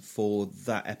for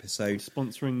that episode.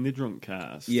 Sponsoring the Drunk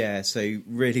Cast. Yeah, so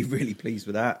really, really pleased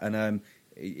with that. And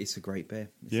it's a great beer.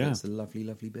 It's a lovely,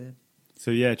 lovely beer. So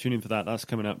yeah, tune in for that. That's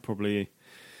coming up probably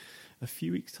a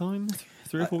few weeks' time,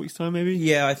 3 or 4 weeks' time, maybe.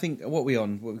 Yeah, I think what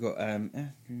we've got.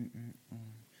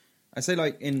 I say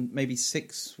like in maybe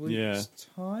 6 weeks'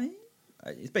 time.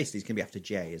 It's basically going to be after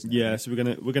J, isn't it? Yeah, so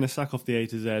we're gonna sack off the A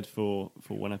to Z for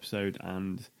one episode,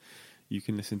 and you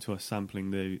can listen to us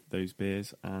sampling those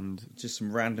beers and just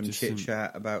some random chit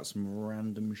chat about some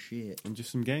random shit and just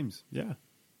some games. Yeah.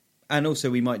 And also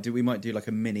we might do like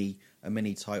a mini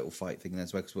title fight thing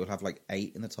as well, because we'll have like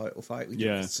 8 in the title fight. We do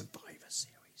the Survivor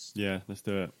series. Yeah, let's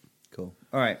do it. Cool.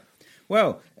 All right.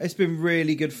 Well, it's been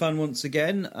really good fun once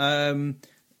again.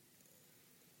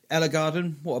 Ella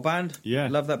Garden, what a band. Yeah.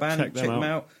 Love that band. Check them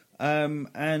out.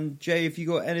 And Jay, if you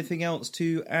got anything else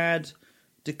to add,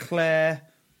 declare,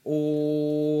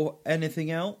 or anything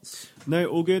else? No,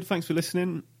 all good. Thanks for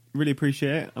listening. Really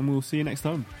appreciate it, and we'll see you next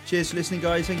time. Cheers for listening,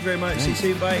 guys. Thank you very much. Thanks. See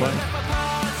you soon. Bye.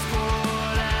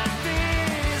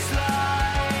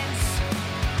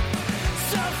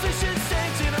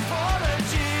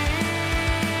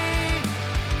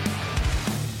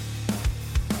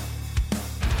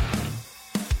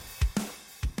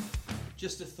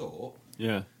 Just a thought.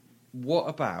 Yeah. What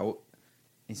about,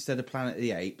 instead of Planet of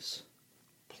the Apes,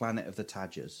 Planet of the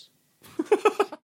Tadgers?